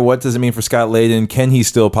mean here? What does it mean for Scott Layden? Can he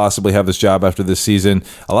still possibly have this job after this season?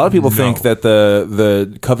 A lot of people think that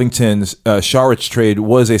the Covington Sharich trade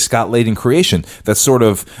was a Scott Layden creation. That's sort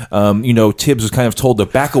of, Tibbs was kind of told to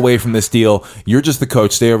back away from this deal. You're just the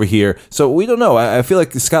coach. Stay over here. So we don't know. I feel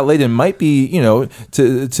like Scott Layden might be,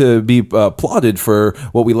 to be applauded for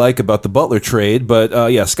what we like about the Butler trade. But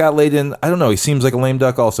Scott Layden, I don't know. He seems like a lame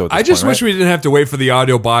duck also at this I just point, wish we didn't have to wait for the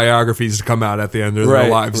audio biographies to come out at the end of their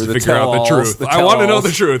lives Or to the figure out the tell-alls, truth. the I want to know tell-alls.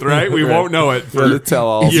 the truth, right? We won't know it for the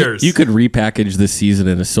tell-alls. years. You could repackage this season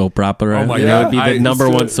in a soap opera. Oh my It God. would be the number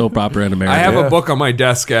one soap opera in America. I have a book on my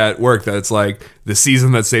desk at work that's like the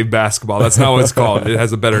season that saved basketball. That's not what it's called. It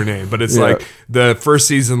has a better name, but it's like the first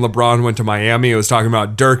season LeBron went to Miami. It was talking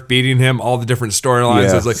about Dirk beating him, all the different storylines.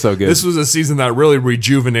 Yeah, It was like so good. this was a season that really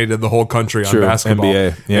rejuvenated the whole country on True, basketball.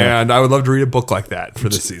 NBA, yeah. And I would love to read a book like that for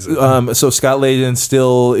this season. So Scott Layden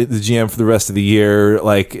still the GM for the rest of the year.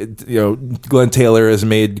 Glenn Taylor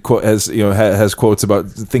has quotes about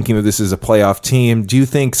thinking that this is a playoff team. Do you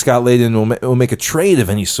think Scott Layden will make a trade of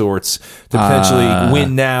any sorts to potentially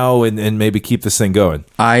win now and maybe keep this thing going?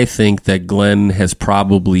 I think that Glenn has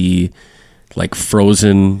probably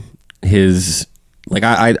frozen his.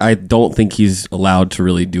 I don't think he's allowed to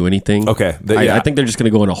really do anything. Okay. I think they're just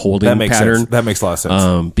going to go in a holding pattern. Sense. That makes a lot of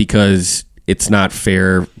sense. Because it's not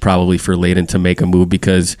fair probably for Layden to make a move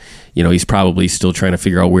because he's probably still trying to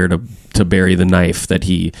figure out where to bury the knife that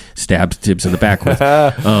he stabbed Tibbs in the back with.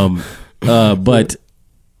 But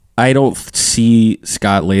I don't see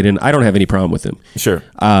Scott Layden. I don't have any problem with him. Sure.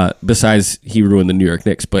 Besides, he ruined the New York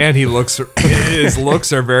Knicks. But And his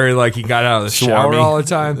looks are very like he got out of the shower Swarmy. all the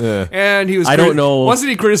time. Yeah. And he was. I don't know. Wasn't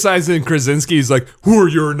he criticizing Krasinski? He's like, "Who are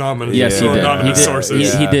your nominees? yes, he Your did. nominee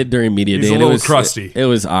sources." He did during media He's day. a and little it was crusty. It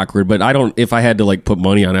was awkward, but I don't. If I had to put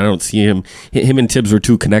money on it, I don't see him. Him and Tibbs were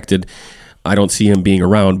too connected. I don't see him being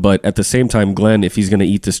around. But at the same time, Glenn, if he's going to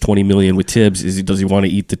eat this $20 million with Tibbs, does he want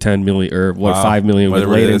to eat the $10 million or $5 million with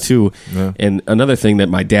Whatever it Layden is. too? Yeah. And another thing that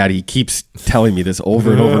my daddy keeps telling me this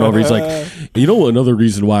over and over and over. He's like, another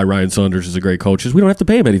reason why Ryan Saunders is a great coach is we don't have to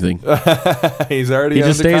pay him anything. He's already. He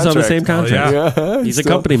just under stays on the contract. same contract. Yeah. He's a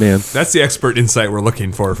company man. That's the expert insight we're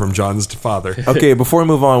looking for from John's father. Okay, before we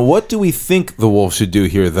move on, what do we think the Wolves should do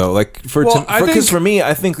here, though? Because for me,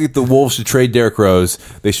 I think that the Wolves should trade Derrick Rose.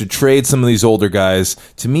 They should trade some of these older guys.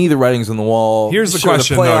 To me, the writing's on the wall. Here's the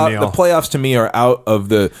question, though, Neil. The playoffs, to me, are out of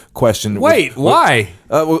the question. Wait, why?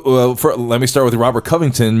 Let me start with Robert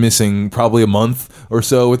Covington missing probably a month or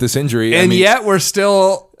so with this injury. And yet we're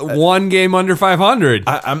still one game under 500.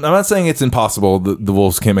 I'm not saying it's impossible the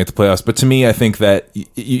Wolves can't make the playoffs, but to me, I think that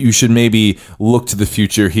you should maybe look to the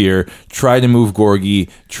future here. Try to move Gorgie.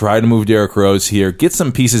 Try to move Derrick Rose here. Get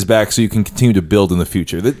some pieces back so you can continue to build in the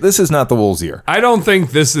future. This is not the Wolves' year. I don't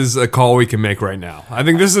think this is a call we can make right now. I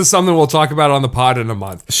think this is something we'll talk about on the pod in a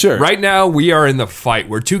month. Sure. Right now, we are in the fight.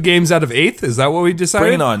 We're 2 games out of 8th. Is that what we decided?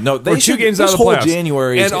 Bring it on. No, we're 2 games out this of the whole playoffs.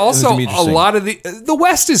 January is and also gonna be a interesting. lot of the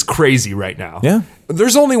West is crazy right now. Yeah.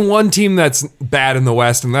 There's only one team that's bad in the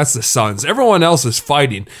West, and that's the Suns. Everyone else is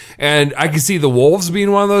fighting. And I can see the Wolves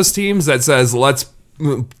being one of those teams that says, let's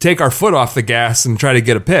take our foot off the gas and try to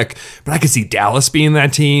get a pick. But I could see Dallas being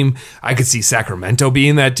that team. I could see Sacramento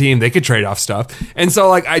being that team. They could trade off stuff. And so,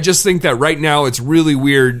 like, I just think that right now it's really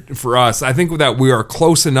weird for us. I think that we are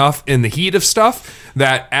close enough in the heat of stuff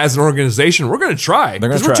that as an organization, we're going to try.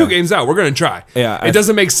 Because we're 2 games out. We're going to try. Yeah, it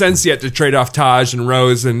doesn't make sense yet to trade off Taj and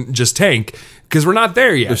Rose and just tank. Because we're not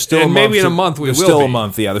there yet. There's still and maybe in a month we will be. There's still a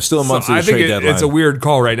month, yeah. There's still a month to the trade deadline. It's a weird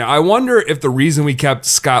call right now. I wonder if the reason we kept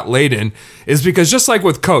Scott Layden is because just like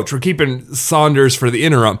with Coach, we're keeping Saunders for the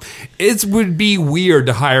interim. It would be weird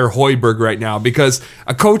to hire Hoiberg right now because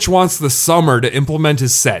a coach wants the summer to implement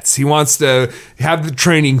his sets. He wants to have the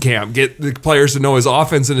training camp, get the players to know his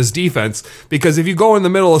offense and his defense. Because if you go in the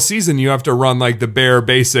middle of season, you have to run like the bare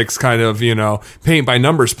basics kind of, paint by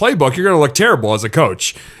numbers playbook. You're going to look terrible as a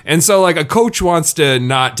coach. And so like a coach wants to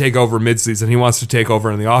not take over midseason. He wants to take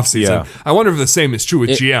over in the offseason. Yeah. I wonder if the same is true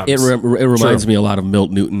with GMs. It reminds me a lot of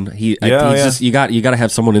Milt Newton. Just, you got to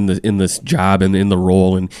have someone in this job and in the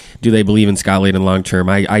role. And do they believe in Scott Layden long term?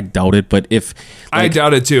 I doubt it. But if I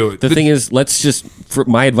doubt it too. The thing is, for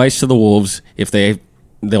my advice to the Wolves, if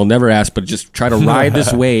they'll never ask, but just try to ride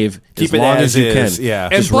this wave as long as you can. Yeah.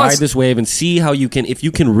 Just ride this wave and see how you can, if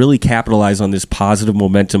you can really capitalize on this positive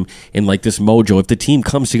momentum and like this mojo. If the team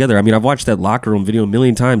comes together, I mean, I've watched that locker room video a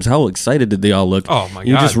million times. How excited did they all look? Oh my God.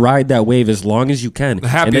 You just ride that wave as long as you can. The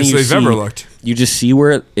happiest they've ever looked. You just see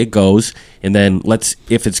where it goes, and then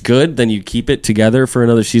if it's good, then you keep it together for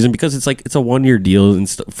another season because it's a 1-year deal and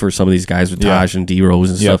for some of these guys with Taj and D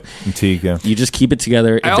Rose and stuff. And Teague, yeah. You just keep it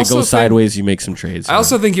together. If it goes sideways, you make some trades. I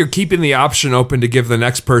also think you're keeping the option open to give the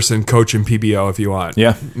next person coach and PBO if you want.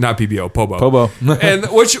 Yeah. Not PBO, Pobo. Pobo. And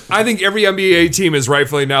which I think every NBA team is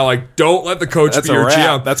rightfully now like, don't let the coach be your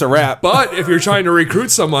GM. That's a wrap. But if you're trying to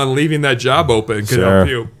recruit someone, leaving that job open could help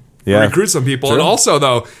you. Yeah. Recruit some people. True. And also,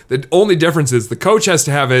 though, the only difference is the coach has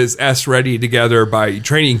to have his S ready together by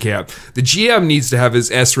training camp. The GM needs to have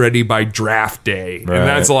his S ready by draft day. Right. And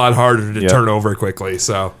that's a lot harder to turn over quickly.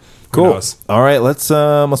 So, cool. Who knows? All right, let's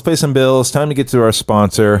pay some bills. Time to get to our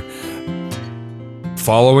sponsor.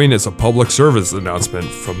 Following is a public service announcement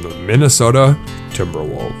from the Minnesota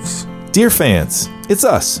Timberwolves. Dear fans, it's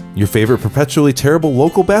us, your favorite perpetually terrible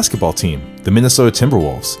local basketball team, the Minnesota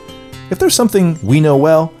Timberwolves. If there's something we know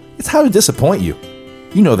well, it's how to disappoint you.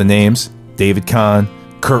 You know the names: David Kahn,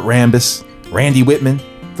 Kurt Rambis, Randy Whitman.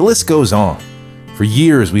 The list goes on. For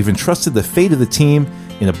years, we've entrusted the fate of the team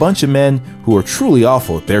in a bunch of men who are truly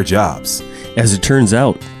awful at their jobs. As it turns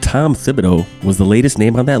out, Tom Thibodeau was the latest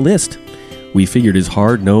name on that list. We figured his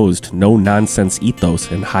hard-nosed, no-nonsense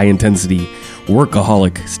ethos and high-intensity,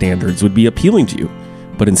 workaholic standards would be appealing to you.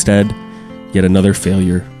 But instead, yet another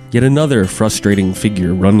failure, yet another frustrating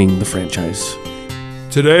figure running the franchise.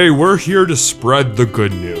 Today, we're here to spread the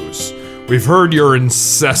good news. We've heard your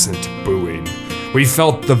incessant booing. We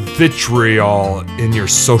felt the vitriol in your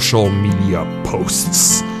social media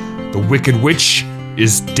posts. The Wicked Witch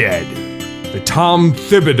is dead. The Tom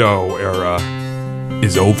Thibodeau era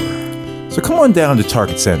is over. So come on down to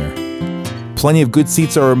Target Center. Plenty of good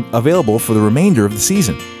seats are available for the remainder of the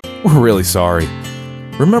season. We're really sorry.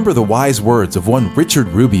 Remember the wise words of one Richard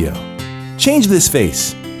Rubio. Change this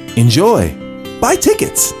face. Enjoy. Buy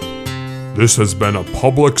tickets. This has been a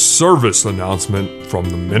public service announcement from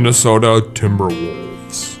the Minnesota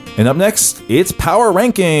Timberwolves. And up next, it's Power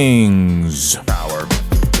Rankings. Power.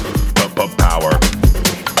 Power.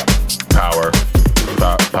 Power. Power.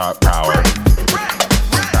 Power. Power.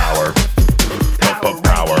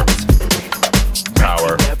 Power.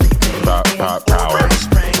 Power. Power.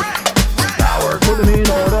 Power. Put them in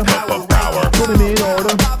order. Power. Put them in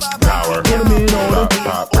order. Power. Put them in order.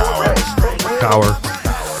 Power.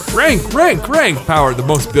 Rank. Power, the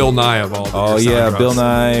most Bill Nye of all. Oh, yeah, Bill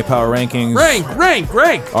Nye, Power Rankings.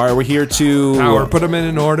 Rank. All right, we're here to... Power, put them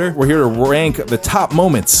in order. We're here to rank the top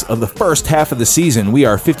moments of the first half of the season. We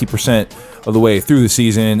are 50% of the way through the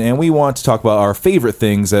season, and we want to talk about our favorite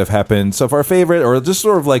things that have happened. So, if our favorite, or just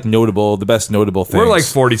sort of like notable, the best notable things. We're like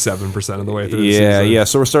 47% of the way through the season. Yeah.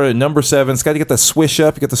 So, we're starting at number 7. Scott, you got the swish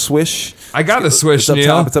up? You got the swish? I got the swish,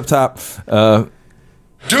 Neil. It's up top.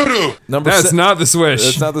 Doo-doo. That's not the swish.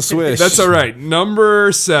 That's not the swish. That's all right.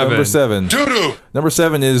 Number 7. Number 7. Doo-doo. Number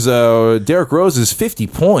 7 is Derrick Rose's 50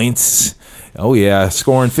 points. Oh yeah,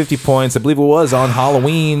 scoring 50 points. I believe it was on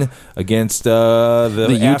Halloween against the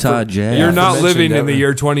Utah Jazz. You're not aforementioned living in Denver. the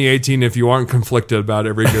year 2018 if you aren't conflicted about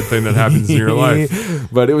every good thing that happens in your life.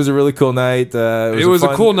 But it was a really cool night. It was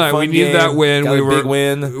a cool night. We needed that win. Got a big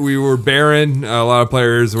win. We were barren. A lot of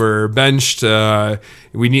players were benched.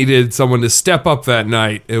 We needed someone to step up that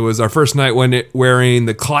night. It was our first night wearing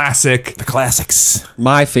the classic The classics.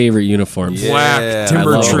 My favorite uniforms. black I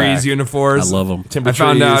Timber love Trees that. uniforms. I love them. Timber I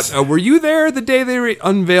found trees. out. Were you there the day they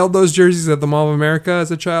unveiled those jerseys at the Mall of America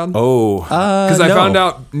as a child? Oh, Because I found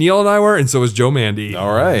out Neil and I were, and so was Joe Mandy.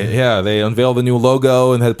 all right. Yeah, they unveiled the new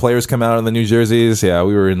logo and had players come out in the new jerseys. Yeah,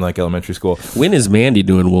 we were in like elementary school. When is Mandy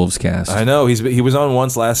doing Wolves Cast? I know he was on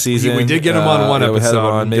once last season. We did get him on one yeah, we had him episode.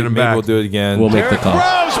 on. Get Maybe, him maybe back. we'll do it again. We'll make the call.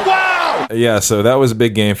 Yeah, so that was a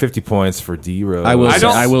big game. 50 points for D Rose. I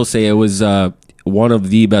don't- will say it was one of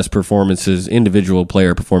the best performances, individual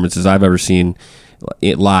player performances I've ever seen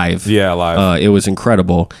it live. Yeah, live. It was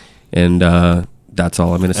incredible, and that's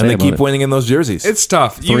all I'm going to say And they about keep it. winning in those jerseys. It's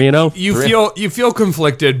tough. 3-0? You feel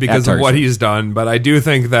conflicted because At of what Target. he's done, but I do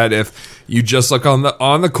think that if you just look on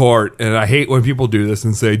the court, and I hate when people do this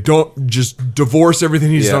and say, "Don't just divorce everything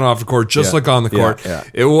he's Yeah. done off the court, just Yeah. look on the Yeah, court." yeah.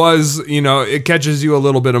 It was, it catches you a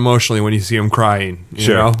little bit emotionally when you see him crying. You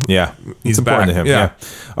sure. know? Yeah. He's It's important back. to him. Yeah.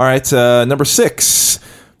 All right, number 6.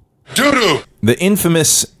 Doo-doo. The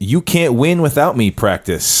infamous "you can't win without me"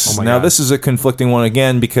 practice. Oh my now, God. this is a conflicting one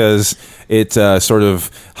again because it sort of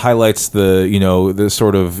highlights the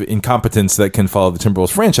sort of incompetence that can follow the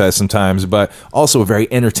Timberwolves franchise sometimes, but also a very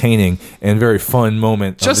entertaining and very fun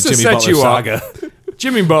moment. Just of to the set Jimmy Butler you saga. up,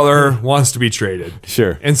 Jimmy Butler wants to be traded.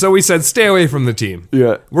 Sure. And so we said, stay away from the team.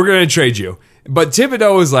 Yeah. We're going to trade you. But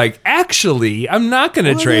Thibodeau was like, actually, I'm not going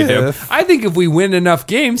to trade him. if? I think if we win enough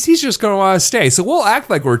games, he's just going to want to stay. So we'll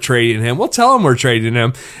act like we're trading him. We'll tell him we're trading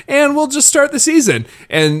him, and we'll just start the season.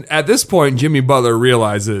 And at this point, Jimmy Butler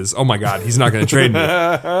realizes, oh my God, he's not going to trade me.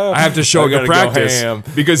 I have to show I up to gotta go practice ham.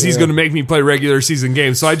 because he's going to make me play regular season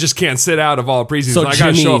games. So I just can't sit out of all preseason. So I got to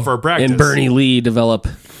Jimmy show up for a practice. and Bernie Lee develop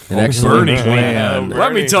an excellent Bernie. plan.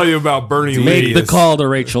 Let me tell you about Bernie Lee. Make the call to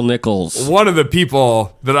Rachel Nichols. One of the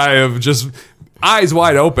people that I have just eyes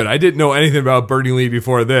wide open. I didn't know anything about Bernie Lee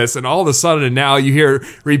before this, and all of a sudden now you hear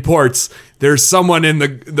reports there's someone in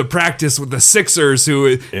the practice with the Sixers who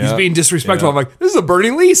is being disrespectful. Yeah. I'm like, this is a Bernie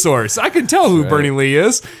Lee source. I can tell who Bernie Lee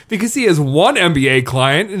is because he has one NBA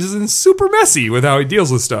client and is super messy with how he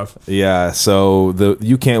deals with stuff. Yeah, so the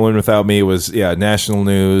 "you can't win without me" was national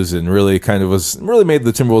news and really made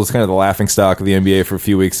the Timberwolves kind of the laughing stock of the NBA for a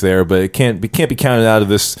few weeks there. But it can't be counted out of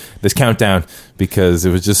this countdown because it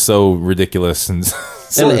was just so ridiculous and.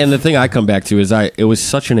 And the thing I come back to is it was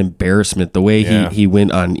such an embarrassment the way Yeah. he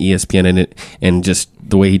went on ESPN and just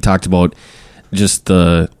the way he talked about just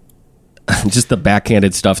the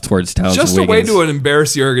backhanded stuff towards Towns. Just and a way Wiggins. to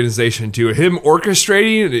embarrass the organization, too. Him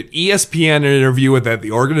orchestrating an ESPN interview that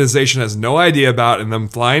the organization has no idea about and them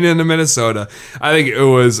flying into Minnesota. I think it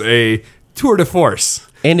was a tour de force.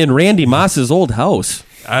 And in Randy Moss's old house.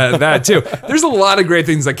 That too. There's a lot of great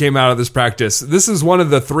things that came out of this practice. This is one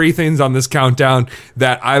of the 3 things on this countdown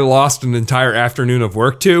that I lost an entire afternoon of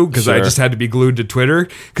work to because I Sure. just had to be glued to Twitter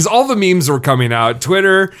because all the memes were coming out.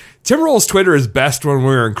 Timberwolves Twitter is best when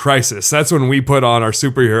we're in crisis. That's when we put on our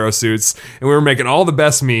superhero suits and we were making all the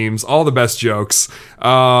best memes, all the best jokes.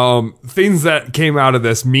 Things that came out of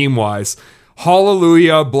this meme-wise.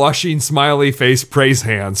 Hallelujah, blushing smiley face praise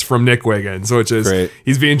hands from Nick Wiggins, which is Great.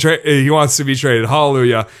 he wants to be traded.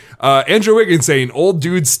 Hallelujah. Andrew Wiggins saying old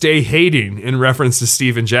dudes stay hating in reference to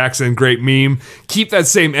Steven Jackson. Great meme. Keep that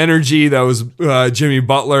same energy. That was Jimmy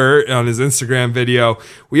Butler on his Instagram video.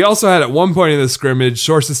 We also had at one point in the scrimmage,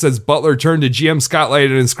 sources says Butler turned to GM Scott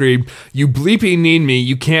Layden and screamed, "You bleeping need me.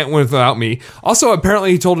 You can't win without me." Also,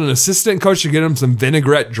 apparently he told an assistant coach to get him some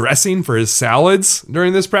vinaigrette dressing for his salads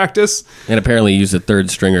during this practice. And apparently used the third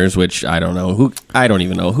stringers, which I don't know. I don't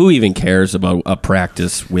even know who even cares about a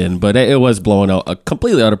practice win, but it was blown out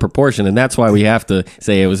completely out of proportion, and that's why we have to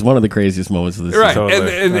say it was one of the craziest moments of the season. Right.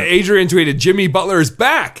 Totally. And Adrian tweeted, Jimmy Butler is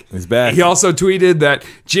back. He's back. He also tweeted that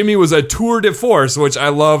Jimmy was a tour de force, which I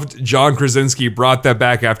loved. John Krasinski brought that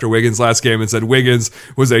back after Wiggins' last game and said Wiggins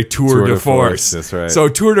was a tour de force. That's right. So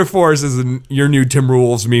tour de force is your new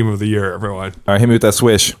Timberwolves meme of the year, everyone. All right, hit me with that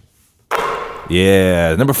swish.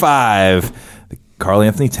 Yeah, number 5. The Karl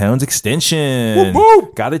Anthony Towns extension. Whoop,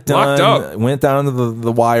 whoop. Got it Locked done. up. Went down to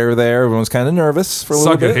the wire there. Everyone was kind of nervous for a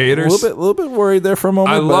little Sucking bit. haters. A little bit worried there for a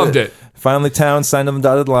moment. I but loved it. Finally, Towns signed on the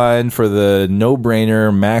dotted line for the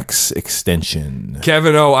no-brainer max extension.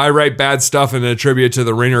 Kevin O, I write bad stuff and attribute to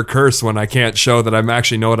the Rainer curse when I can't show that I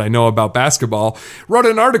actually know what I know about basketball. Wrote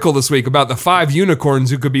an article this week about the 5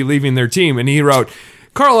 unicorns who could be leaving their team, and he wrote,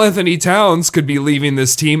 Karl Anthony Towns could be leaving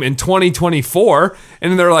this team in 2024,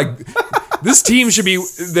 and they're like, this team should be.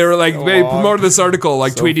 They're like, they promoted this article,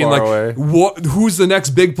 like So tweeting, far like, what? Who's the next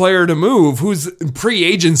big player to move? Who's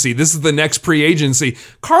pre-agency? This is the next pre-agency.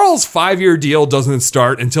 Karl's 5-year deal doesn't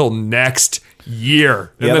start until next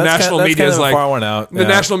year, and Yeah, the that's national kind of media is a like, far one out. the Yeah.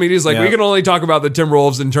 national media is like, Yeah. we can only talk about the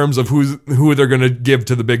Timberwolves in terms of who they're going to give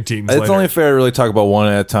to the big teams. It's later. only fair to really talk about one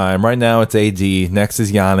at a time. Right now, it's AD. Next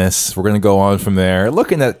is Giannis. We're going to go on from there.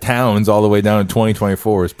 Looking at Towns all the way down to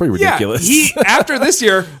 2024 is pretty ridiculous. Yeah, after this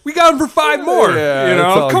year, we got him for 5 more. Yeah, you it's know,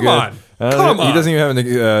 all come good. on. Come on. He doesn't even have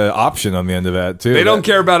an option on the end of that, too. They don't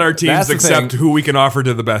care about our That's teams the except thing. who we can offer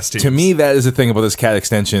to the best teams. To me, that is the thing about this Cat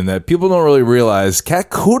extension that people don't really realize.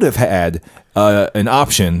 Cat could have had an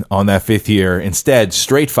option on that 5th year. Instead,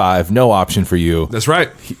 straight 5, no option for you. That's right.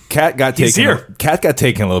 Cat got He's taken. here. Cat got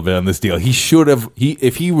taken a little bit on this deal. He should have.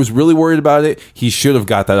 If he was really worried about it, he should have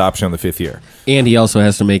got that option on the 5th year. And he also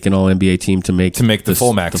has to make an All NBA team to make the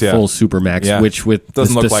full max, the yeah. full super max. Yeah. Which with the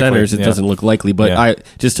Doesn't look likely, centers, it yeah. doesn't look likely. But Yeah. I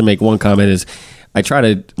just to make one comment is, I try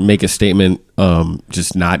to make a statement,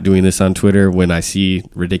 just not doing this on Twitter when I see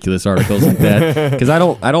ridiculous articles like that, because I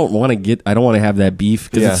don't want to have that beef,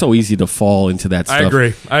 because Yeah. it's so easy to fall into that stuff.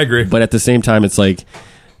 I agree. But at the same time, it's like,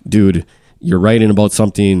 dude, you're writing about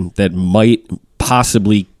something that might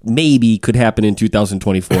possibly, maybe could happen in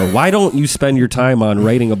 2024. Why don't you spend your time on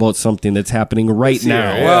writing about something that's happening right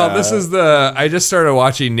now? Yeah. Well, this is I just started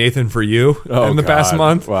watching Nathan For You in the past God.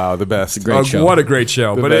 month. Wow, the best. great show. What a great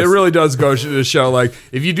show. The But it best. really does go to show, like,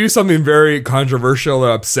 if you do something very controversial or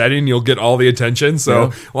upsetting, you'll get all the attention.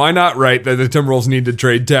 So why not write that the Timberwolves need to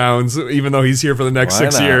trade Towns, even though he's here for the next Why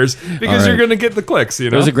 6 not? years? Because All you're right. going to get the clicks, you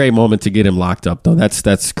It know? was a great moment to get him locked up, though.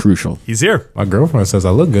 That's crucial. He's here. My girlfriend says I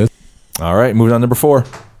look good. All right, moving on to number 4.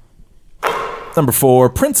 Number 4,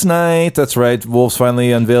 Prince Night. That's right. Wolves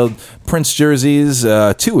finally unveiled Prince jerseys,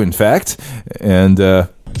 2 in fact. And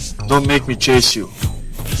Don't make me chase you.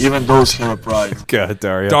 Even those have a pride. God,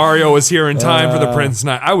 Dario. Dario was here in time for the Prince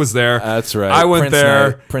Night. I was there. That's right. I went Prince there.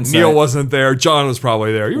 Night. Prince Neil Night. wasn't there. John was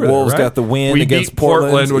probably there. You were Wolves there, right? got the win we against beat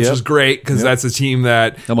Portland, which Yep. was great because Yep. that's a team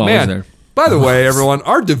that. I'm always man, there. By the way, everyone,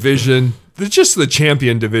 our division. Just the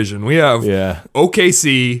champion division. We have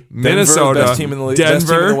OKC, Minnesota, best team in the league, best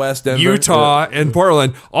team in Denver, the West, Denver. Utah, and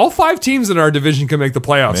Portland. All 5 teams in our division can make the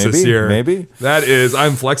playoffs this Maybe, year. maybe. That is,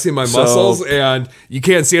 I'm flexing my So- muscles, and you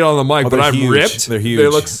can't see it on the mic, but they're I'm huge. ripped. They're huge. They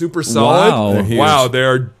look super solid. Wow. They're huge. Wow,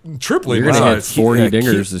 they're tripling You're in gonna hit size. 40 Yeah,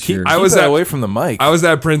 dingers keep- this year. I was Keep that at- away from the mic. I was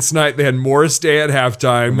at Prince Night. They had Morris Day at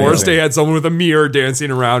halftime. Morris Day had someone with a mirror dancing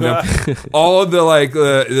around him. All of the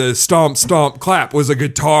the stomp, stomp, clap was a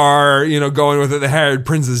guitar, going with it. They had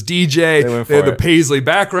Prince's DJ. went They had for the it. Paisley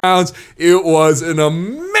backgrounds. It was an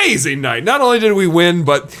amazing night. Not only did we win,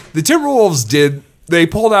 but the Timberwolves did. They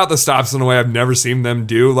pulled out the stops in a way I've never seen them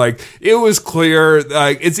do. Like, it was clear.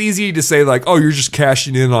 Like, it's easy to say, like, oh, you're just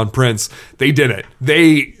cashing in on Prince. They did it.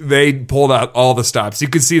 They pulled out all the stops. You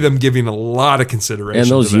could see them giving a lot of consideration. And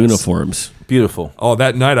those to this. uniforms. Beautiful. Oh,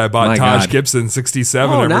 that night I bought My Taj God. Gibson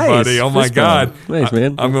 67, Oh, nice. everybody. Oh, my Fist God. bump. Nice,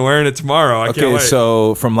 man. I'm wearing it tomorrow. I can't Okay, wait.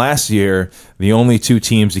 so from last year, the only 2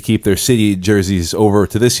 teams to keep their city jerseys over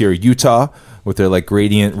to this year, Utah with their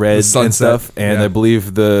gradient red and sunset, stuff, and yeah. I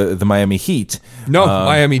believe the Miami Heat. No,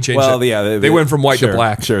 Miami changed well, it. yeah, They went from white to sure,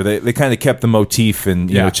 black. Sure, they kind of kept the motif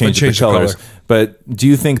and Yeah, but changed the changed the colors. color. But do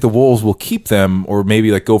you think the Wolves will keep them, or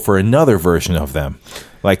maybe go for another version of them?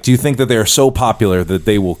 Do you think that they are so popular that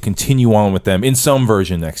they will continue on with them in some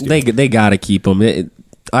version next year? They got to keep them.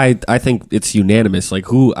 I think it's unanimous. Like,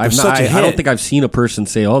 who? They're such a I don't hit. think I've seen a person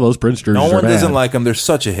say, "Oh, those Prince jerseys No are one bad." doesn't like them. They're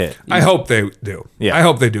such a hit. I hope they do. Yeah. I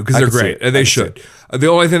hope they do because I they're can see great. it. And I they can see should. The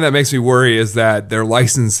only thing that makes me worry is that they're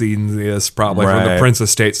licensing this probably from the Right. Prince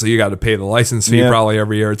estate, so you got to pay the license fee Yeah. probably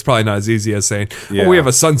every year. It's probably not as easy as saying, Yeah. "Oh, we have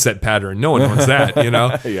a sunset pattern." No one wants that,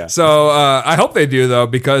 Yeah. So I hope they do though,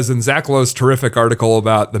 because in Zach Lowe's terrific article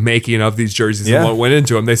about the making of these jerseys Yeah. and what went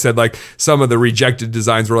into them, they said some of the rejected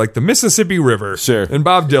designs were the Mississippi River, Sure. and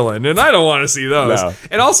Bob Dylan, and I don't want to see those. No.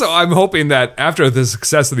 And also, I'm hoping that after the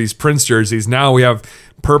success of these Prince jerseys, now we have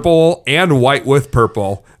purple and white with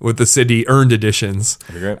purple with the city earned editions.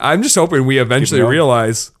 great. I'm just hoping we eventually going.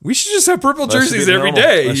 realize we should just have purple That should jerseys be the every normal-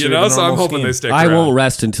 day, that should you be know? the So I'm normal hoping scheme. they stick I around. won't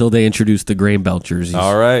rest until they introduce the grain belt jerseys.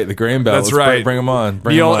 All right, the grain belt. That's Let's right. Bring them on.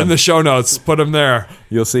 Bring Neil 'em on. in the show notes, put them there.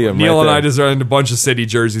 You'll see them. Neil right and there. I designed a bunch of city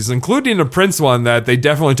jerseys, including a Prince one that they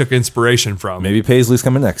definitely took inspiration from. Maybe Paisley's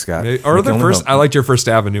coming next, Scott. Or We the can only first, hope. I liked your First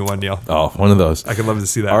Avenue one, Neil. Oh, one of those. I could love to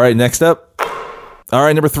see that. All right, next up. All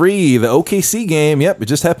right, number 3, the OKC game. Yep, it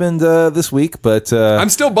just happened this week, but I'm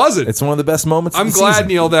still buzzing. it's one of the best moments. I'm of the glad, season.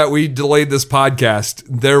 Neil, that we delayed this podcast.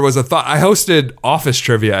 There was a thought. I hosted office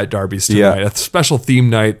trivia at Darby's tonight, Yeah. a special theme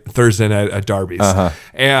night Thursday night at Darby's.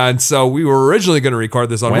 And so we were originally going to record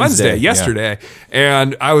this on Wednesday, yeah. yesterday.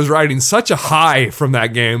 And I was riding such a high from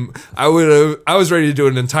that game. I was ready to do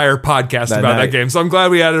an entire podcast That about night. that game. So I'm glad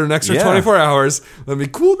we added an extra Yeah. 24 hours. Let me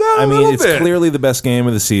cool down I a mean, little it's bit. clearly the best game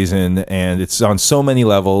of the season, and it's on so many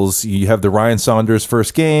levels. You have the Ryan Saunders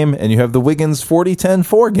first game, and you have the Wiggins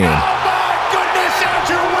 40-10-4 game.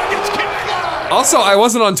 Also, I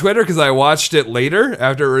wasn't on Twitter because I watched it later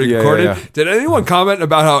after it Yeah, recorded. yeah. Did anyone comment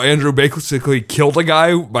about how Andrew basically killed a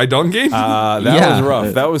guy by dunking? That Yeah. was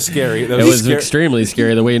rough. That was scary. That It was scary. extremely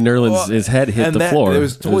scary the way Nerlens his head hit And the that- floor. It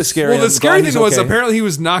was totally scary. well, the I'm scary glad he's thing was okay. apparently he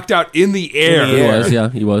was knocked out in the air. the He air. was, yeah,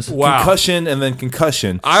 he was. Wow. concussion and then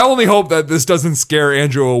concussion. I only hope that this doesn't scare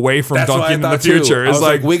Andrew away from That's what I dunking in the thought, too. future. I It's was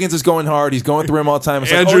like Wiggins is going hard. He's going through him all the time.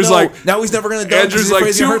 It's Andrew's like, oh, no, like- now he's never going to dunk. Andrew's He's like,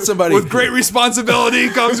 afraid to hurt somebody. with great responsibility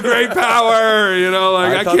comes great power. You know,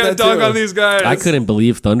 like I I thought can't that dunk too. on these guys. I couldn't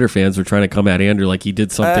believe Thunder fans were trying to come at Andrew like he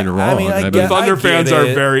did something wrong. I mean, I mean, get- Thunder I get fans are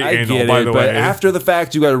it. very I anal, get by it, the but way. after the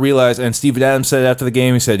fact, you got to realize, and Steven Adams said after the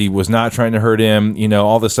game, he said he was not trying to hurt him, you know,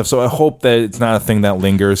 all this stuff. So I hope that it's not a thing that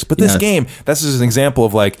lingers. But this Yeah. game, that's just an example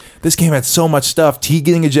of like, this game had so much stuff. T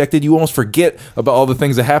getting ejected, you almost forget about all the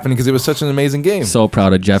things that happened because it was such an amazing game. so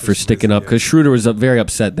proud of Jeff for sticking up because Schroeder was very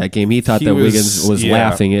upset that game. He thought He that was- Wiggins was yeah.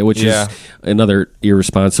 laughing, which Yeah. is another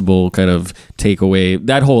irresponsible kind of takeaway.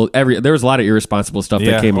 That whole there was a lot of irresponsible stuff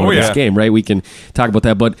Yeah. that came Oh, out of yeah. this game, right? We can talk about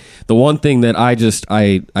that, but the one thing that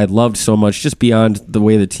I loved so much, just beyond the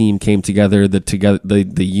way the team came together,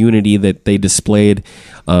 the unity that they displayed,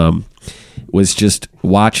 was just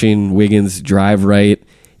watching Wiggins drive right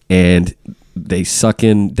and they suck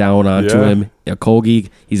in down onto Yeah. him. Kogi,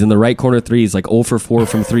 he's in the right corner three. He's like 0 for 4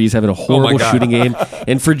 from three. He's having a horrible God. shooting game.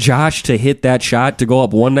 And for Josh to hit that shot, to go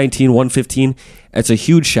up 119, 115, it's a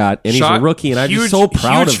huge shot. And he's a rookie, and I'm just so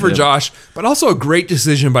proud huge of for him. Josh, but also a great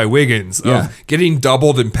decision by Wiggins Yeah. of getting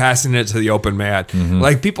doubled and passing it to the open man. Mm-hmm.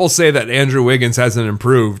 Like people say that Andrew Wiggins hasn't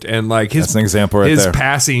improved, and like his That's an example right his there.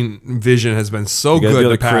 passing vision has been so You gotta be good able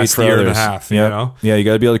the to create past for year others. and a half. Yeah. You know. Yeah, you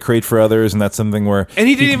got to be able to create for others, and that's something where And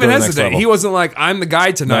he didn't can even go to the next hesitate. level. He wasn't like, I'm the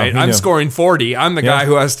guy tonight. No, he I'm knew. scoring 40. I'm the Yeah. guy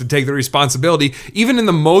who has to take the responsibility. Even in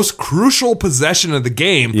the most crucial possession of the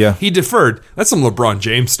game, Yeah. he deferred. That's some LeBron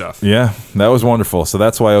James stuff. Yeah, that was wonderful. So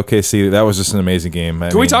that's why OKC, that was just an amazing game.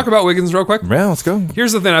 Can we talk about Wiggins real quick? Yeah, let's go.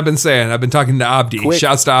 Here's the thing I've been saying. I've been talking to Abdi. Quick.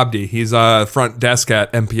 Shouts to Abdi. He's front desk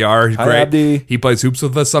at NPR. He's Hi, great. Abdi. He plays hoops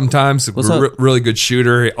with us sometimes. What's up? Really good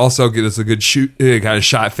shooter. He also gives us a good shoot, kind of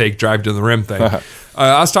shot fake drive to the rim thing.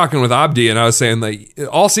 I was talking with Abdi and I was saying that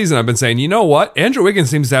all season I've been saying, you know what? Andrew Wiggins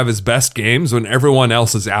seems to have his best games when everyone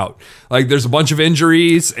else is out. Like there's a bunch of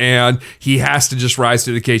injuries and he has to just rise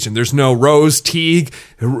to the occasion. There's no Rose, Teague.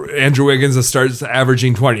 Andrew Wiggins starts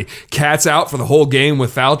averaging 20. Cat's out for the whole game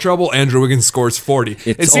with foul trouble. Andrew Wiggins scores 40. It's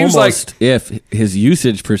It seems like almost if his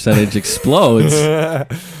usage percentage explodes,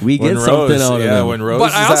 we get something out of him. when Rose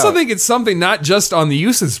But I is also out. think it's something not just on the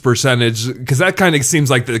usage percentage, because that kind of seems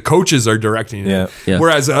like the coaches are directing it. Yeah. Yeah.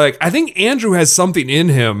 Whereas, like, I think Andrew has something in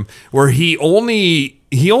him where he only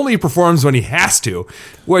performs when he has to.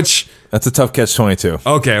 Which, that's a tough catch-22.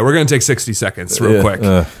 okay, we're gonna take 60 seconds real Yeah,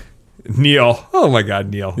 quick. Neil, oh my God,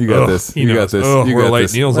 Neil, You got Ugh, this. he You got knows. this. Ugh, You we're got late.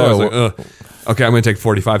 this. Neil's Oh, always like, ugh. Okay, I'm gonna take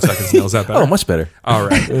 45 seconds. Neil, is that better? Oh, much better. All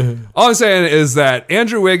right. All I'm saying is that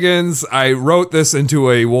Andrew Wiggins, I wrote this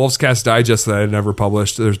into a Wolves Cast digest that I never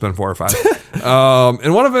published. There's been 4 or 5.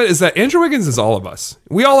 And one of it is that Andrew Wiggins is all of us.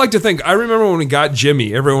 We all like to think, I remember when we got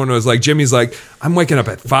Jimmy, everyone was like, Jimmy's like, I'm waking up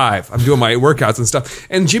at 5. I'm doing my workouts and stuff.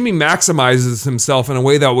 And Jimmy maximizes himself in a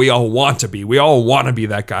way that we all want to be. We all want to be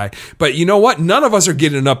that guy. But you know what? None of us are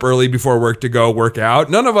getting up early before work to go work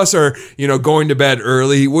out. None of us are, going to bed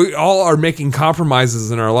early. We all are making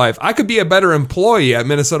compromises in our life. I could be a better employee at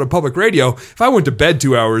Minnesota Public Radio if I went to bed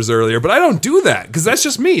 2 hours earlier, but I don't do that because that's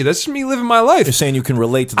just me. That's just me living my life. You're saying you can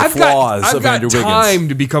relate to the I've flaws got of Andrew Wiggins. time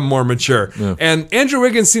to become more mature. And Andrew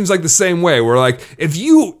Wiggins seems like the same way. We're like, if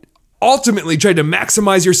you ultimately tried to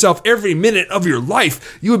maximize yourself every minute of your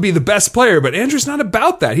life, you would be the best player. But Andrew's not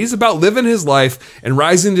about that. He's about living his life and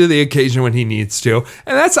rising to the occasion when he needs to.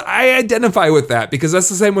 And I identify with that, because that's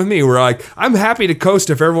the same with me. We're like, I'm happy to coast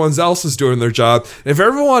if everyone else is doing their job. If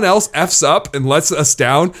everyone else F's up and lets us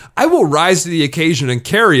down, I will rise to the occasion and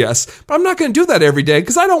carry us. But I'm not going to do that every day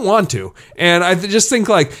because I don't want to. And I just think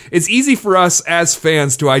like it's easy for us as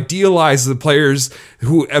fans to idealize the players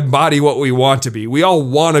who embody what we want to be. We all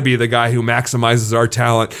want to be the guy who maximizes our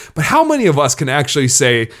talent. But how many of us can actually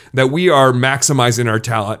say that we are maximizing our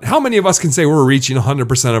talent? How many of us can say we're reaching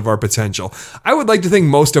 100% of our potential? I would like to think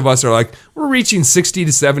most of us are like, we're reaching 60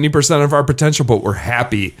 to 70% of our potential, but we're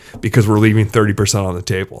happy because we're leaving 30% on the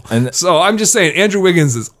table. And so I'm just saying, Andrew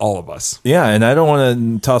Wiggins is all of us. Yeah, and I don't want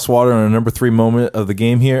to toss water on a number 3 moment of the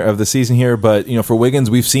game here, of the season here, but for Wiggins,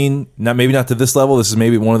 we've seen, maybe not to this level, this is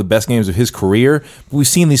maybe one of the best games of his career, but we've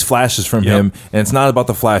seen these flashes from him, and it's not about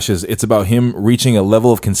the flashes, it's about him reaching a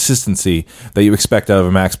level of consistency that you expect out of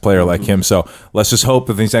a max player like him. So let's just hope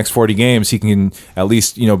that these next 40 games he can at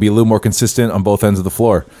least be a little more consistent on both ends of the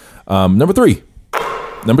floor. Number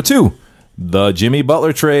 2, the Jimmy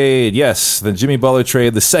Butler trade. Yes, the Jimmy Butler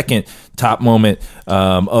trade, the second top moment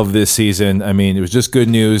of this season. I mean, it was just good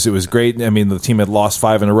news. It was great. I mean, the team had lost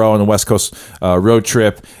 5 in a row on the West Coast road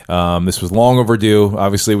trip. This was long overdue.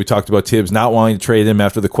 Obviously, we talked about Tibbs not wanting to trade him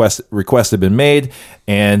after the request had been made,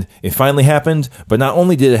 and it finally happened. But not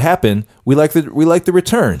only did it happen, we like the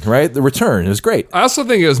return, right? The return, it was great. I also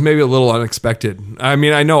think it was maybe a little unexpected. I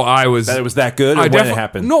mean, I know that it was that good when it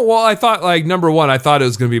happened. No, well, I thought number one, I thought it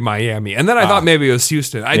was going to be Miami, and then I thought maybe it was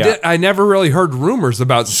Houston. I never really heard rumors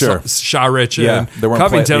about Saric and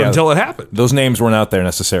Covington until it happened. Those names weren't out there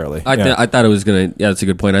necessarily. I thought it was going to. Yeah, that's a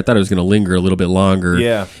good point. I thought it was going to linger a little bit longer.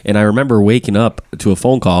 Yeah, and I remember waking up to a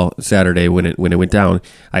phone call Saturday when it went down.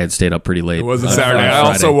 I had stayed up pretty late. It wasn't Saturday. I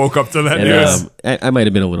also woke up to that news. I might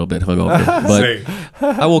have been a little bit hungover,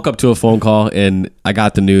 but I woke up to a phone call and I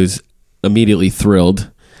got the news. Immediately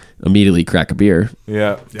thrilled. Immediately crack a beer.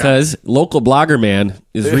 Yeah. Because local blogger man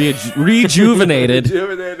is rejuvenated.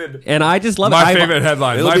 And I just love my favorite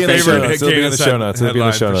headline. My favorite It'll be in the show notes. It'll be in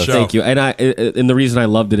the show notes. Thank you. And the reason I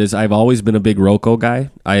loved it is I've always been a big Rocco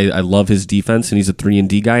guy. I love his defense, and he's a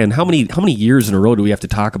 3-and-D guy. And how many years in a row do we have to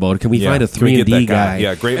talk about? Can we find a 3-and-D guy?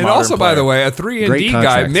 Yeah, great. And also, by the way, a 3-and-D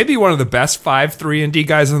guy, maybe one of the best 5 3-and-D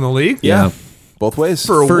guys in the league. Yeah. Both ways.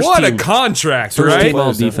 For what a contract, right?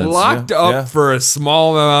 Defense. Locked up for a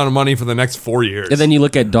small amount of money for the next 4 years. And then you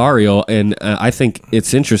look at Dario, and I think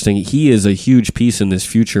it's interesting. He is a huge piece in this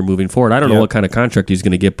future moving forward. I don't know what kind of contract he's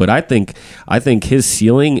going to get, but I think his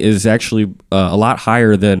ceiling is actually a lot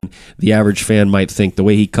higher than the average fan might think. The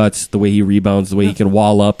way he cuts, the way he rebounds, the way he can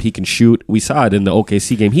wall up, he can shoot. We saw it in the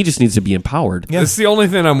OKC game. He just needs to be empowered. Yeah. It's the only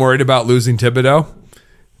thing I'm worried about losing Thibodeau.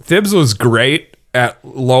 Thibs was great at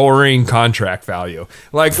lowering contract value.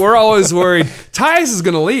 Like, we're always worried Tyus is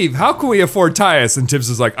going to leave. How can we afford Tyus? And Tibbs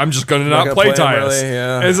is like, I'm just going to not play Tyus. Really,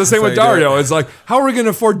 and it's the same with Dario. It's like, how are we going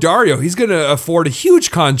to afford Dario? He's going to afford a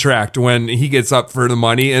huge contract when he gets up for the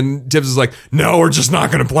money. And Tibbs is like, no, we're just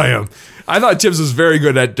not going to play him. I thought Tibbs was very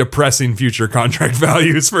good at depressing future contract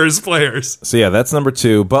values for his players. So yeah, that's number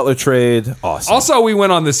 2. Butler trade, awesome. Also, we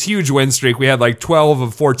went on this huge win streak. We had like 12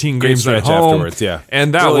 of 14 games at home. Afterwards, yeah.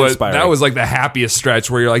 And that was like the happiest stretch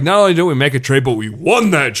where you're like, not only did we make a trade, but we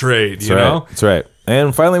won that trade. You know? That's right.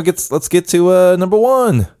 And finally, let's get to number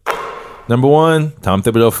 1. Number 1, Tom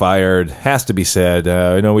Thibodeau fired. Has to be said.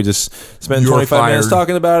 I know we just spent 25 minutes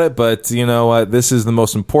talking about it, but you know what? This is the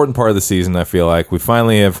most important part of the season, I feel like. We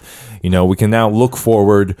finally have, we can now look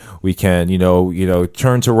forward. We can,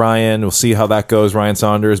 turn to Ryan. We'll see how that goes, Ryan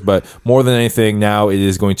Saunders. But more than anything, now it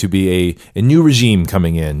is going to be a new regime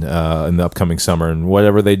coming in the upcoming summer. And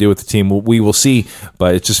whatever they do with the team, we will see.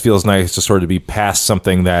 But it just feels nice to sort of be past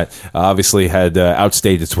something that obviously had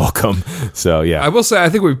outstayed its welcome. So, yeah. I will say, I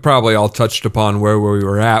think we probably all touched upon where we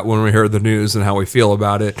were at when we heard the news and how we feel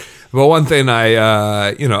about it. But one thing I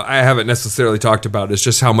haven't necessarily talked about is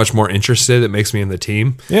just how much more interested it makes me in the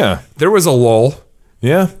team. Yeah. There was a lull.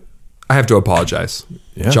 Yeah. I have to apologize.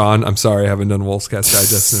 Yeah. John, I'm sorry I haven't done Wolves Cast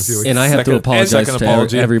Digest in a few weeks. And I have to apologize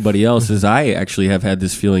to everybody else, as I actually have had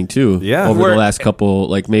this feeling too. Yeah. Over the last couple,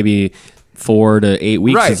 like maybe 4 to 8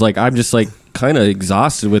 weeks. Right. It's like I'm just like kind of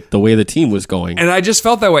exhausted with the way the team was going. And I just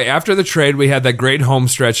felt that way. After the trade, we had that great home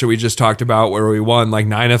stretch that we just talked about where we won like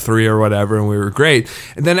 9 of 3 or whatever, and we were great.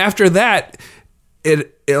 And then after that,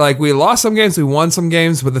 it we lost some games, we won some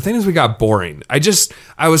games, but the thing is we got boring.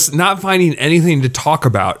 I was not finding anything to talk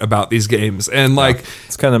about these games. And like,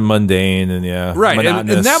 it's kind of mundane and right. And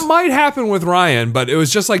monotonous. that might happen with Ryan, but it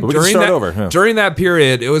was just like But we can start during that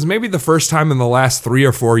period, it was maybe the first time in the last 3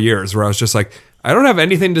 or 4 years where I was just like, I don't have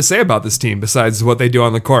anything to say about this team besides what they do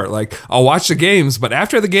on the court. Like, I'll watch the games, but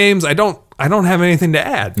after the games, I don't have anything to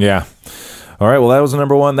add. Yeah. All right, well, that was the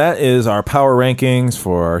number one. That is our power rankings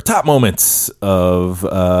for our top moments of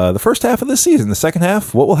the first half of this season. The second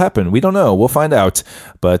half, what will happen? We don't know. We'll find out.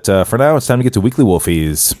 But for now, it's time to get to Weekly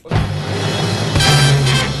Wolfies.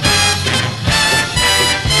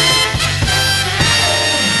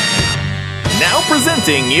 Now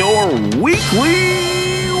presenting your Weekly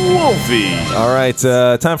Wolfie. All right,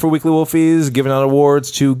 time for Weekly Wolfies, giving out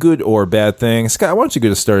awards to good or bad things. Scott, why don't you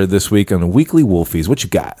get us started this week on Weekly Wolfies? What you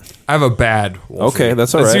got? I have a bad Wolfie. Okay,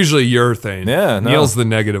 that's all right. That's usually your thing. Yeah, no. Neil's the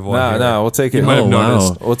negative one. No, we'll take it. You might have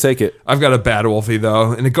noticed. We'll take it. I've got a bad Wolfie,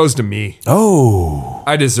 though, and it goes to me. Oh,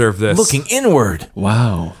 I deserve this. looking inward.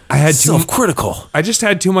 Wow. I had Self-critical. I just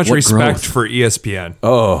had too much What respect growth. for ESPN.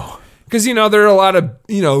 Oh, Because, there are a lot of,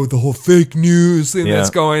 the whole fake news thing Yeah. that's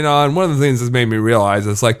going on. One of the things that's made me realize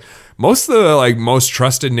is like most of the most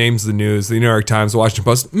trusted names of the news, the New York Times, the Washington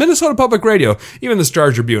Post, Minnesota Public Radio, even the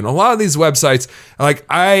Star Tribune, a lot of these websites, like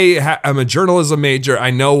I'm a journalism major. I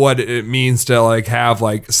know what it means to have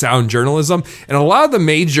sound journalism. And a lot of the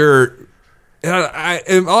major...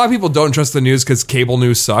 a lot of people don't trust the news because cable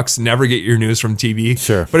news sucks. Never get your news from TV.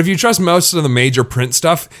 Sure. But if you trust most of the major print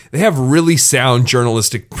stuff, they have really sound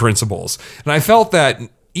journalistic principles. And I felt that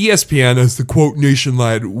ESPN, as the quote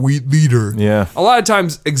nationwide leader, a lot of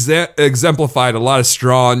times exemplified a lot of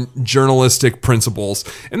strong journalistic principles.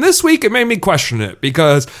 And this week it made me question it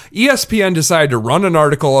because ESPN decided to run an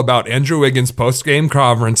article about Andrew Wiggins' post-game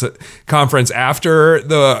conference after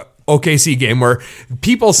the OKC game where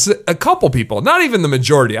a couple people, not even the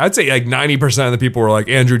majority, I'd say 90% of the people were like,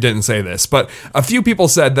 Andrew didn't say this, but a few people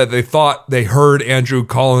said that they thought they heard Andrew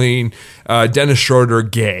calling Dennis Schroeder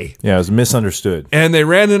gay. yeah, it was misunderstood. And they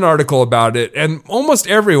ran an article about it, and almost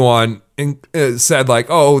everyone said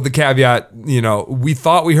oh, the caveat, we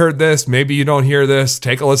thought we heard this. Maybe you don't hear this.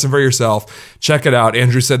 Take a listen for yourself. Check it out.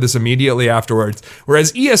 Andrew said this immediately afterwards.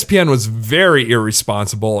 Whereas ESPN was very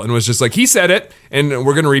irresponsible and was just like, he said it, and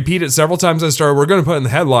we're going to repeat it several times at the start. We're going to put it in the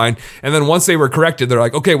headline. And then once they were corrected, they're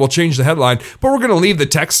like, okay, we'll change the headline, but we're going to leave the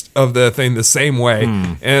text of the thing the same way.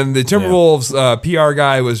 And the Timberwolves PR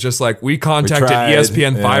guy was just like, we contacted tried,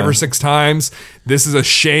 ESPN 5 or 6 times. This is a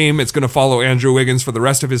shame. It's going to follow Andrew Wiggins for the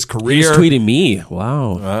rest of his career. He's tweeting me.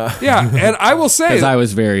 Wow. Yeah, and I will say, Because I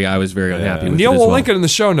was very unhappy with Neil it as will well. link it in the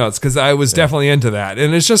show notes because I was definitely into that.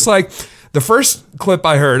 And it's just like the first clip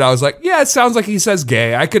I heard, I was like, yeah, it sounds like he says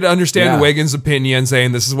gay. I could understand Wiggins' opinion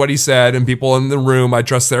saying this is what he said, and people in the room, I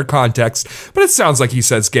trust their context, but it sounds like he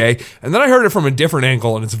says gay. And then I heard it from a different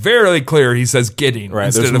angle, and it's very clear he says getting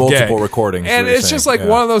instead There's of multiple gay. recordings. And it's just like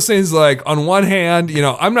one of those things, on one hand,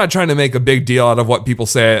 I'm not trying to make a big deal out of what people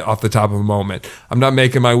say off the top of a moment. I'm not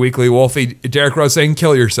making my Weekly Wolfie Derek Rose saying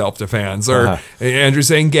kill yourself to fans, or Andrew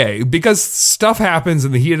saying gay, because stuff happens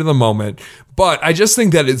in the heat of the moment. But I just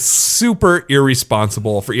think that it's super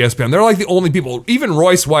irresponsible for ESPN. They're like the only people, even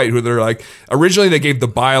Royce White, who they're like, originally they gave the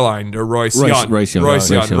byline to Royce Young. Royce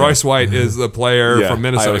Young. Royce White is the player from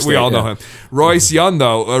Minnesota. We all know him. Royce Young,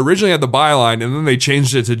 though, originally had the byline, and then they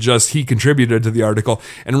changed it to just he contributed to the article.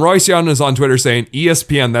 And Royce Young is on Twitter saying,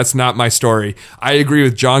 ESPN, that's not my story. I agree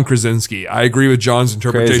with John Krasinski. I agree with John's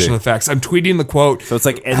interpretation of the facts. I'm tweeting the quote, So it's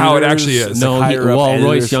like how it editors? actually is. It's No, like higher up Royce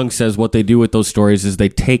editors. Young says what they do with those stories is they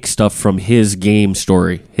take stuff from his game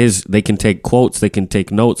story. They can take quotes, they can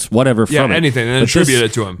take notes, whatever from it. anything, and attribute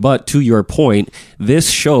it to him. But to your point, this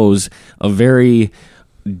shows a very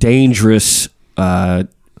dangerous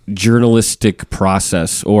journalistic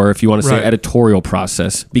process, or if you want to say Right. editorial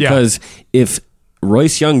process, because if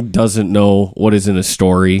Royce Young doesn't know what is in a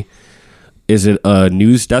story, is it a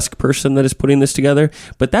news desk person that is putting this together?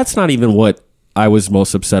 But that's not even what I was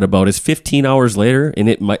most upset about. Is 15 hours later, and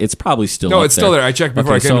it's probably still No, up it's still there. I checked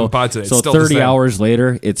before I came to the pod today. It's So still the 30 same. hours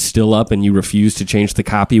later, it's still up, and you refuse to change the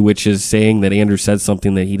copy, which is saying that Andrew said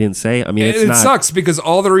something that he didn't say. I mean, it's it not. sucks because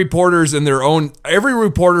all the reporters in their own, every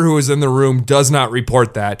reporter who is in the room does not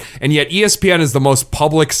report that, and yet ESPN is the most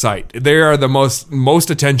public site. They are the most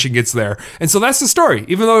attention gets there, and so that's the story.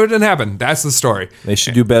 Even though it didn't happen, that's the story. They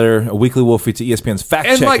should do better. A Weekly Wolfie to ESPN's fact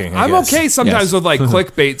And checking. I'm okay sometimes Yes. with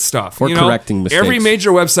clickbait stuff. Or you know? correcting spelling mistakes. Every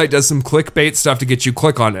major website does some clickbait stuff to get you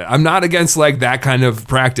click on it. I'm not against like that kind of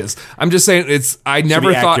practice. I'm just saying I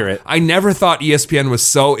never thought ESPN was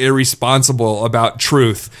so irresponsible about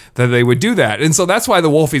truth that they would do that. And so that's why the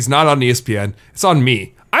Wolfie's not on ESPN. It's on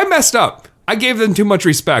me. I messed up. I gave them too much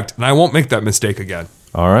respect, and I won't make that mistake again.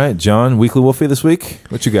 All right, John, Weekly Wolfie this week.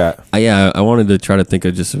 What you got? I wanted to try to think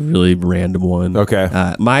of just a really random one. Okay.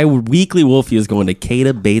 My Weekly Wolfie is going to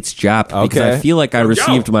Keita Bates-Diop because Okay. I feel like I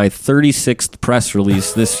received my 36th press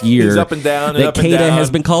release this year. He's up and down and that up and Keita down.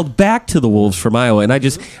 has been called back to the Wolves from Iowa, and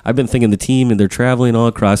I've been thinking the team and they're traveling all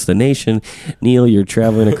across the nation. Neil, you're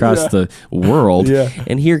traveling across the world,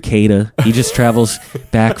 and here Keita, he just travels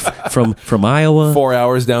back from Iowa 4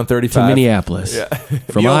 hours down 35 to Minneapolis,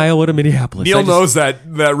 from Iowa to Minneapolis. Neil knows that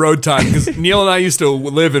road time because Neil and I used to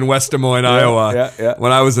live in West Des Moines, Iowa,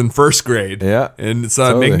 when I was in first grade. Yeah. And so I'd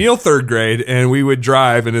Totally. make Neil third grade, and we would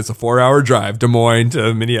drive, and it's a 4-hour drive, Des Moines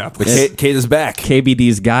to Minneapolis. Kate is back.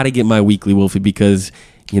 KBD's got to get my Weekly Wolfie because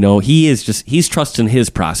he's trusting his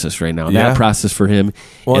process right now. Yeah. That process for him,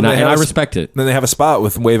 Well, and they have I a- respect it. Then they have a spot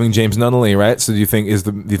with waiving James Nunnally, right? So do you think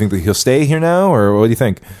that he'll stay here now, or what do you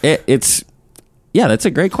think? Yeah, that's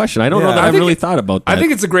a great question. I don't know that I've really thought about that. I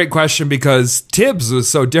think it's a great question because Tibbs was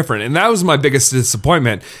so different. And that was my biggest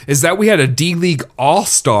disappointment is that we had a D-League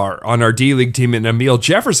all-star on our D-League team in Emil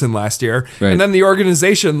Jefferson last year. Right. And then the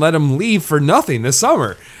organization let him leave for nothing this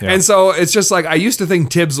summer. Yeah. And so it's just like, I used to think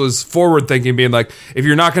Tibbs was forward-thinking, being like, if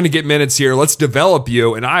you're not going to get minutes here, let's develop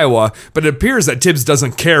you in Iowa. But it appears that Tibbs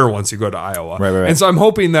doesn't care once you go to Iowa. Right. And so I'm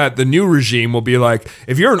hoping that the new regime will be like,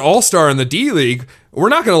 if you're an all-star in the D-League, we're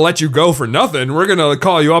not going to let you go for nothing. We're going to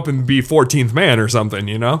call you up and be 14th man or something,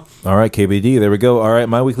 you know? All right, KBD, there we go. All right,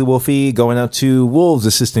 my Weekly Wolfie going out to Wolves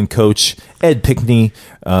assistant coach Ed Pickney.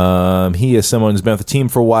 He is someone who's been with the team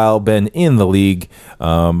for a while, been in the league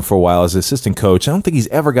for a while as assistant coach. I don't think he's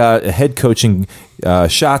ever got a head coaching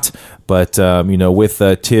shot, but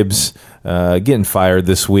with Tibbs getting fired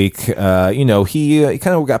this week, he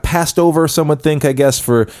kind of got passed over, some would think, I guess,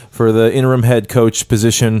 for the interim head coach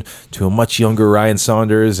position to a much younger Ryan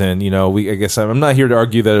Saunders. And I guess I'm not here to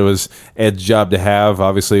argue that it was Ed's job to have,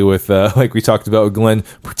 obviously, with like we talked about with Glenn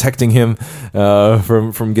protecting him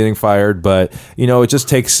from getting fired. But it just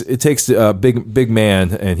takes a big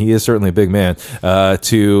man, and he is certainly a big man,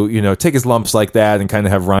 to take his lumps like that and kind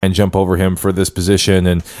of have Ryan jump over him for this position.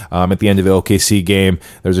 And at the end of the OKC game,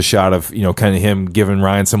 there's a shot of kind of him giving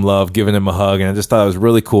Ryan some love, giving him a hug, and I just thought it was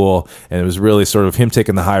really cool, and it was really sort of him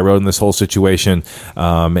taking the high road in this whole situation.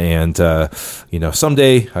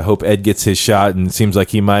 Someday I hope Ed gets his shot, and it seems like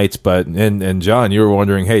he might. But and John, you were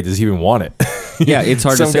wondering, hey, does he even want it? Yeah, it's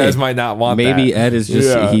hard to say. Some guys might not want Maybe that. Ed is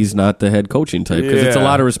just he's not the head coaching type because it's a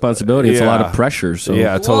lot of responsibility. It's a lot of pressure. So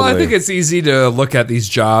yeah, totally. Well, I think it's easy to look at these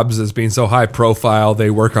jobs as being so high profile. They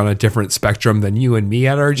work on a different spectrum than you and me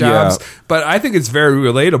at our jobs. Yeah. But I think it's very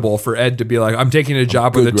relatable for Ed to be like, I'm taking a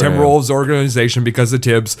job with the Good, Graham. Timberwolves organization because of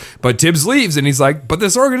Tibbs. But Tibbs leaves, and he's like, but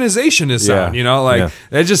this organization is sound.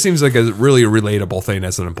 It just seems like a really relatable thing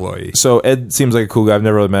as an employee. So Ed seems like a cool guy. I've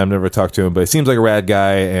never really met him, never talked to him, but he seems like a rad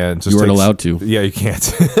guy. And just You weren't takes- allowed to. Yeah, you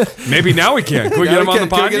can't. Maybe now we can. Can we get him on the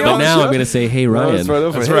pod? But now I'm going to say, hey, Ryan.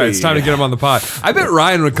 That's right. It's time to get him on the pod. I bet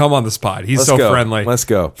Ryan would come on this pod. He's Let's so go. friendly. Let's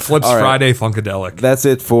go. Flips All right. Friday Funkadelic. That's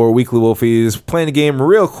it for Weekly Wolfies. Playing a game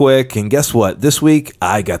real quick, and guess what? This week,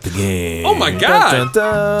 I got the game. Oh my God. Dun, dun,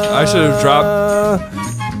 dun. I should have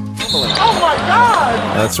dropped. Oh my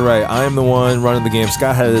God! That's right. I am the one running the game.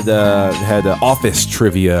 Scott had office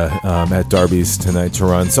trivia at Darby's tonight to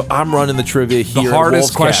run, so I'm running the trivia here. The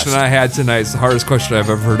hardest question I had tonight is the hardest question I've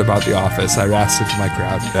ever heard about The Office. I asked it to my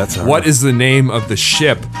crowd. That's hard. What is the name of the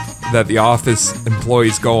ship that the Office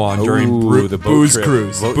employees go on during Ooh, the boat Booze trip.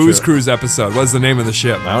 Cruise? Boat Booze trip. Cruise episode. What's the name of the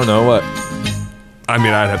ship? I don't know what. I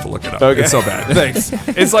mean, I'd have to look it up. Okay. It's so bad. Thanks.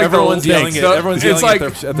 It's like Everyone's the, yelling it. Everyone's it's yelling like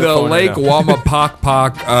at their the phone right Lake now.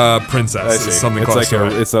 Wamapakpak Princess. It's something it's close like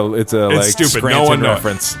to it. it's a It's like stupid. Scranton No one knows.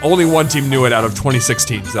 reference. Only one team knew it out of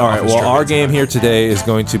 2016. All right. Well, our game here today is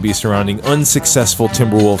going to be surrounding unsuccessful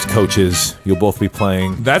Timberwolves coaches. You'll both be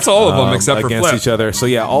playing. That's all of them except for against Flip. each other. So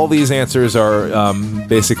yeah, all these answers are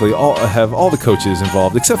basically have all the coaches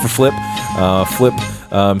involved except for Flip. Flip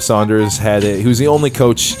Saunders he was the only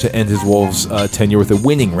coach to end his Wolves tenure with a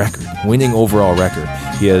winning overall record.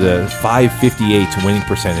 He had a .558 winning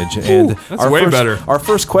percentage, and that's way better. Our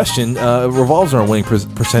first question revolves around winning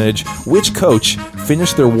percentage. Which coach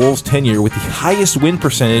finished their Wolves tenure with the highest win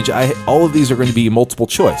percentage? All of these are going to be multiple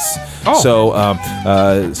choice.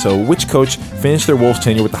 Oh. So which coach finished their Wolves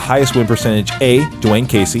tenure with the highest win percentage? A. Dwayne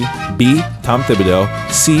Casey, B. Tom Thibodeau,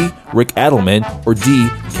 C. Rick Adelman, or D.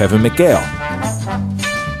 Kevin McHale.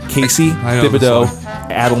 Casey, I know this Thibodeau,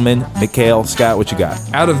 Adelman, McHale. Scott, what you got?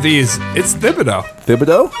 Out of these, it's Thibodeau.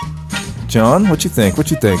 Thibodeau? John, what you think?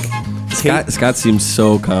 Scott seems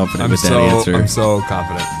so confident with that answer. I'm so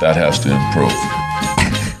confident. That has to improve.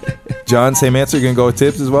 John, same answer. You're going to go with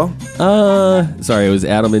Tibbs as well? Sorry, it was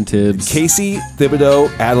Adelman, Tibbs. Casey, Thibodeau,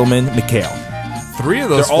 Adelman, McHale. 3 of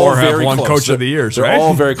those They're all 4 have very won close. Coach of the Years, They're right?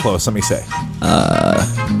 all very close, let me say.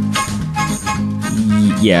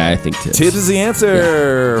 Yeah, I think Tibbs. Tibbs is the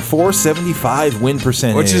answer. 475 win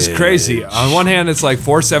percentage. Which is crazy. On one hand, it's like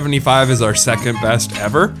 475 is our second best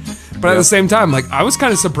ever. But at the same time, like I was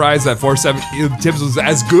kind of surprised that Tibbs was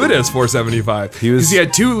as good as 475. Because he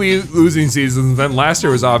had 2 losing seasons, then last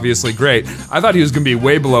year was obviously great. I thought he was going to be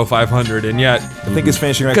way below 500, and yet I think his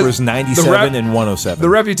finishing record was 97 and 107. The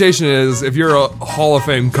reputation is, if you're a Hall of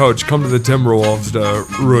Fame coach, come to the Timberwolves to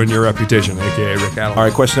ruin your reputation, aka Rick Adelman. All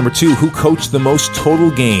right, question number 2. Who coached the most total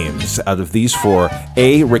games out of these 4?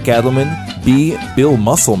 A. Rick Adelman, B. Bill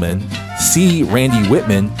Musselman, C. Randy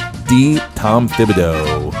Whitman, D. Tom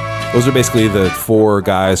Thibodeau. Those are basically the 4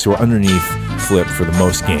 guys who are underneath Flip for the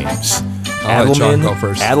most games. I'll let John go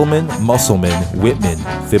first. Adelman, Musselman, Whitman,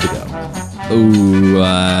 Thibodeau. Ooh,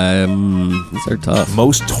 these are tough.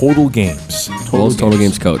 Most total games. Most total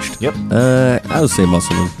games coached. Yep. I would say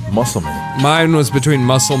Musselman. Musselman. Mine was between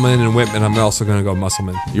Musselman and Whitman. I'm also going to go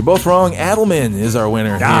Musselman. You're both wrong. Adelman is our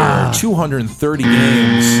winner here. 230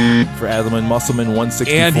 games for Adelman. Musselman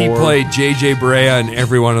 164. And he played J.J. Barea in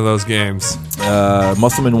every one of those games.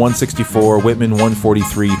 Musselman 164, Whitman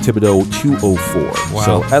 143, Thibodeau 204. Wow.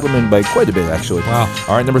 So Adelman by quite a bit, actually. Wow.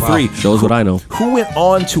 All right, number 3. Shows what I know. Who went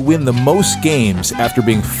on to win the most games after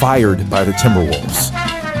being fired by the Timberwolves?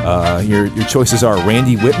 Your choices are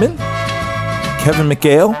Randy Whitman, Kevin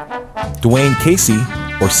McHale, Dwayne Casey,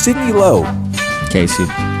 or Sidney Lowe. Casey.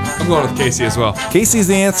 I'm going with Casey as well. Casey's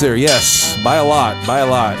the answer, yes. By a lot.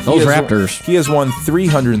 Those Raptors. He has won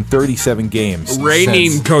 337 games.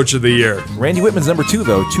 Reigning since. Coach of the Year. Randy Whitman's number 2,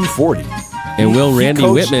 though, 240. And will Randy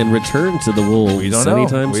coached- Whitman return to the Wolves We don't know.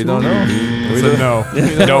 anytime We soon? don't know. So no.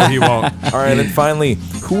 No, he won't. All right, and finally,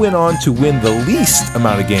 who went on to win the least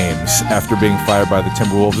amount of games after being fired by the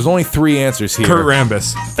Timberwolves? There's only 3 answers here. Kurt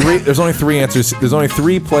Rambis. There's only 3 answers. There's only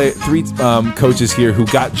three coaches here who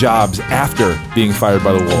got jobs after being fired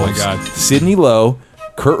by the Wolves. Oh my God. Sidney Lowe,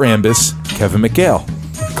 Kurt Rambis, Kevin McHale.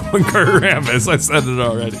 Going Kurt Rambis. I said it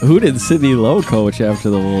already. Who did Sidney Lowe coach after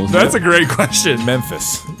the Wolves? That's a great question.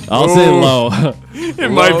 Memphis. I'll say Lowe.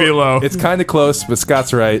 It might be low. It's kind of close, but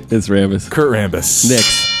Scott's right. It's Rambis. Kurt Rambis.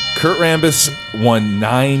 Knicks. Kurt Rambis won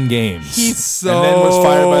 9 games. He's so and then was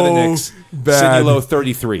fired by the Knicks. bad. Sidney Lowe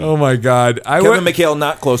 33. Oh my God. Kevin McHale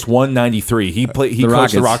not close, 193. He coached the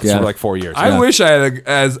Rockets, Rockets yeah. for like 4 years. I wish I had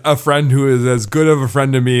as a friend who is as good of a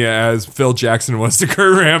friend to me as Phil Jackson was to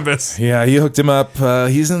Kurt Rambis. Yeah, he hooked him up.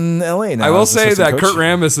 He's in LA now. I will as say assistant that coach. Kurt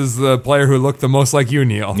Rambis is the player who looked the most like you,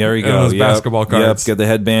 Neil. There you in go. those basketball cards. Yep, got the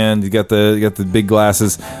headband. You got the big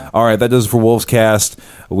glasses. All right, that does it for Wolves Cast.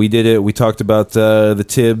 We did it. We talked about the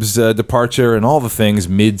Tibbs departure and all the things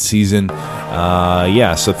mid-season.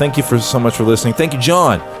 So thank you so much for listening. Thank you,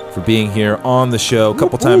 John, for being here on the show. A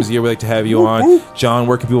couple times a year we like to have you on. John,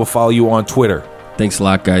 where can people follow you on Twitter? Thanks a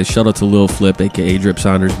lot, guys. Shout out to Lil Flip, a.k.a. Drip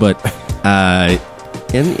Saunders. But,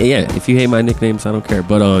 and yeah, if you hate my nicknames, I don't care.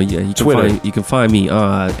 But yeah, you can find me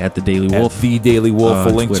at The Daily Wolf. At The Daily Wolf.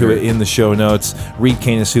 We'll link to Twitter. it in the show notes. Read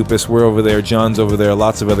Canis Hoopus. We're over there. John's over there.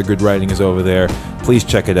 Lots of other good writing is over there. Please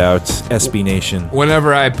check it out. SB Nation.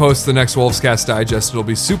 Whenever I post the next Wolfscast Digest, it'll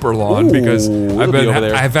be super long because it'll be over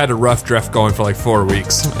there. I've had a rough draft going for like 4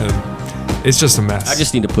 weeks, and it's just a mess. I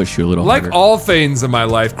just need to push you a little like harder. all things in my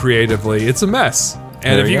life creatively, it's a mess. And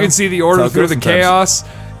There if you you go. can see the That's order how it through goes the sometimes. chaos,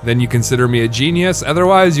 then you consider me a genius.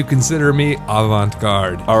 Otherwise, you consider me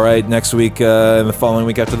avant-garde. All right, next week and the following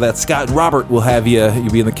week after that, Scott and Robert will have you.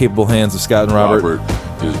 You'll be in the capable hands of Scott and Robert.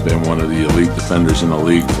 Has been one of the elite defenders in the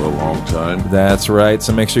league for a long time. That's right.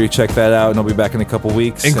 So make sure you check that out, and I'll be back in a couple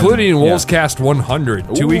weeks. Including and, yeah. Wolfscast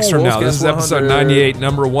 100, 2 Ooh, weeks from now. This is Wolfscast episode 100. 98.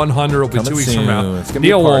 Number 100 will be Coming 2 weeks soon. from now. It's gonna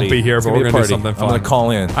be a Neil party. won't be here, It's but gonna we're be a going to do party. something fun. I'm gonna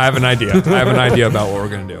call in. I have an idea. I have an idea about what we're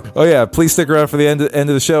going to do. Oh yeah, please stick around for the end of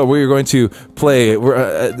the show. We're going to play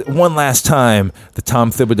one last time the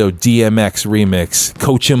Tom Thibodeau DMX remix.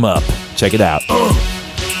 Coach him up. Check it out.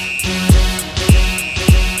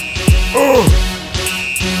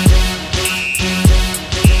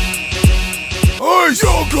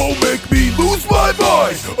 Y'all gon' make me lose my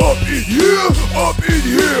mind. Up in here, up in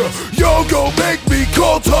here. Y'all gon' make me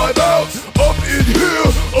call timeouts. Up in here,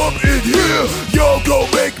 up in here. Y'all gon'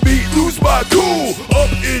 make me lose my cool. Up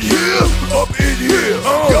in here, up in here.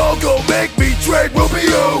 Y'all gon' make me trade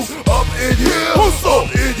Rubio. Up in here,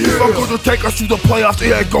 up in here. I'm gonna take us to the playoffs,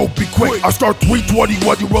 it ain't gon' be quick. I start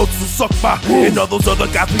 321-year-olds to suck my and all those other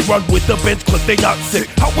guys we run with the bench click, they not sick.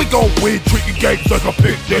 How we gon' win? Treating games like a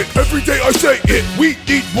picnic. Every day I say it, we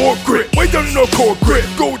need more grit. Way down in our core grit,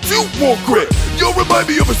 going to more grit. You'll remind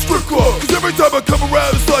me of a strip club, cause every time I come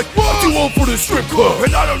around it's like, I'm too old for this strip club.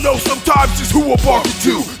 And I don't know sometimes just who I'm barking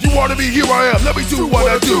to. You wanna be, here I am, let me do what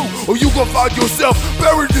I do. Or you gon' find yourself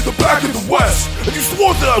buried in the back of the West. And you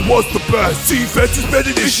swore that I was the best. Defense has been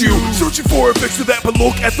an issue, searching for a fix to that, but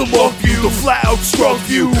look at the long view, the flat out strong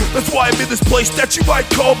view. That's why I'm in this place that you might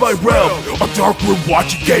call my realm, a dark room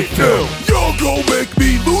watching game film. Y'all gon' make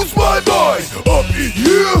me lose my mind. Up in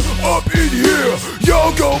here, up in here.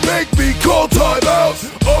 Y'all gon' make me call timeout.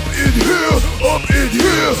 Up in here, up in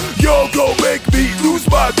here. Y'all gon' make me lose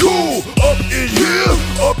my cool. Up in here,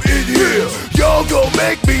 up in here. Y'all gon'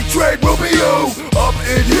 make me trade Romeo. Up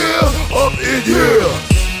in here, up in here.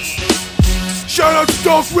 Shout out to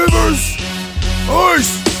Doc Rivers.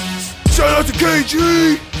 Ice. Shout out to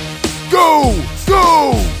KG. Go,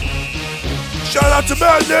 go. Shout out to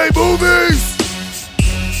Matinee Movies.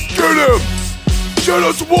 Get him. Shout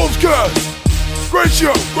out to Wolfscast. Great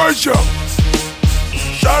show, great show.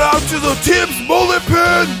 Shout out to the Tibbs Mullet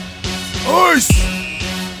Pin. Ice.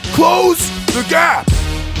 Close the gap.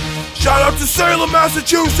 Shout out to Salem,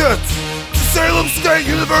 Massachusetts. To Salem State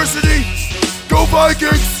University. Go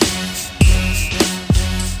Vikings.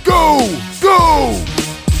 Go, go.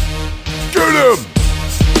 Get him.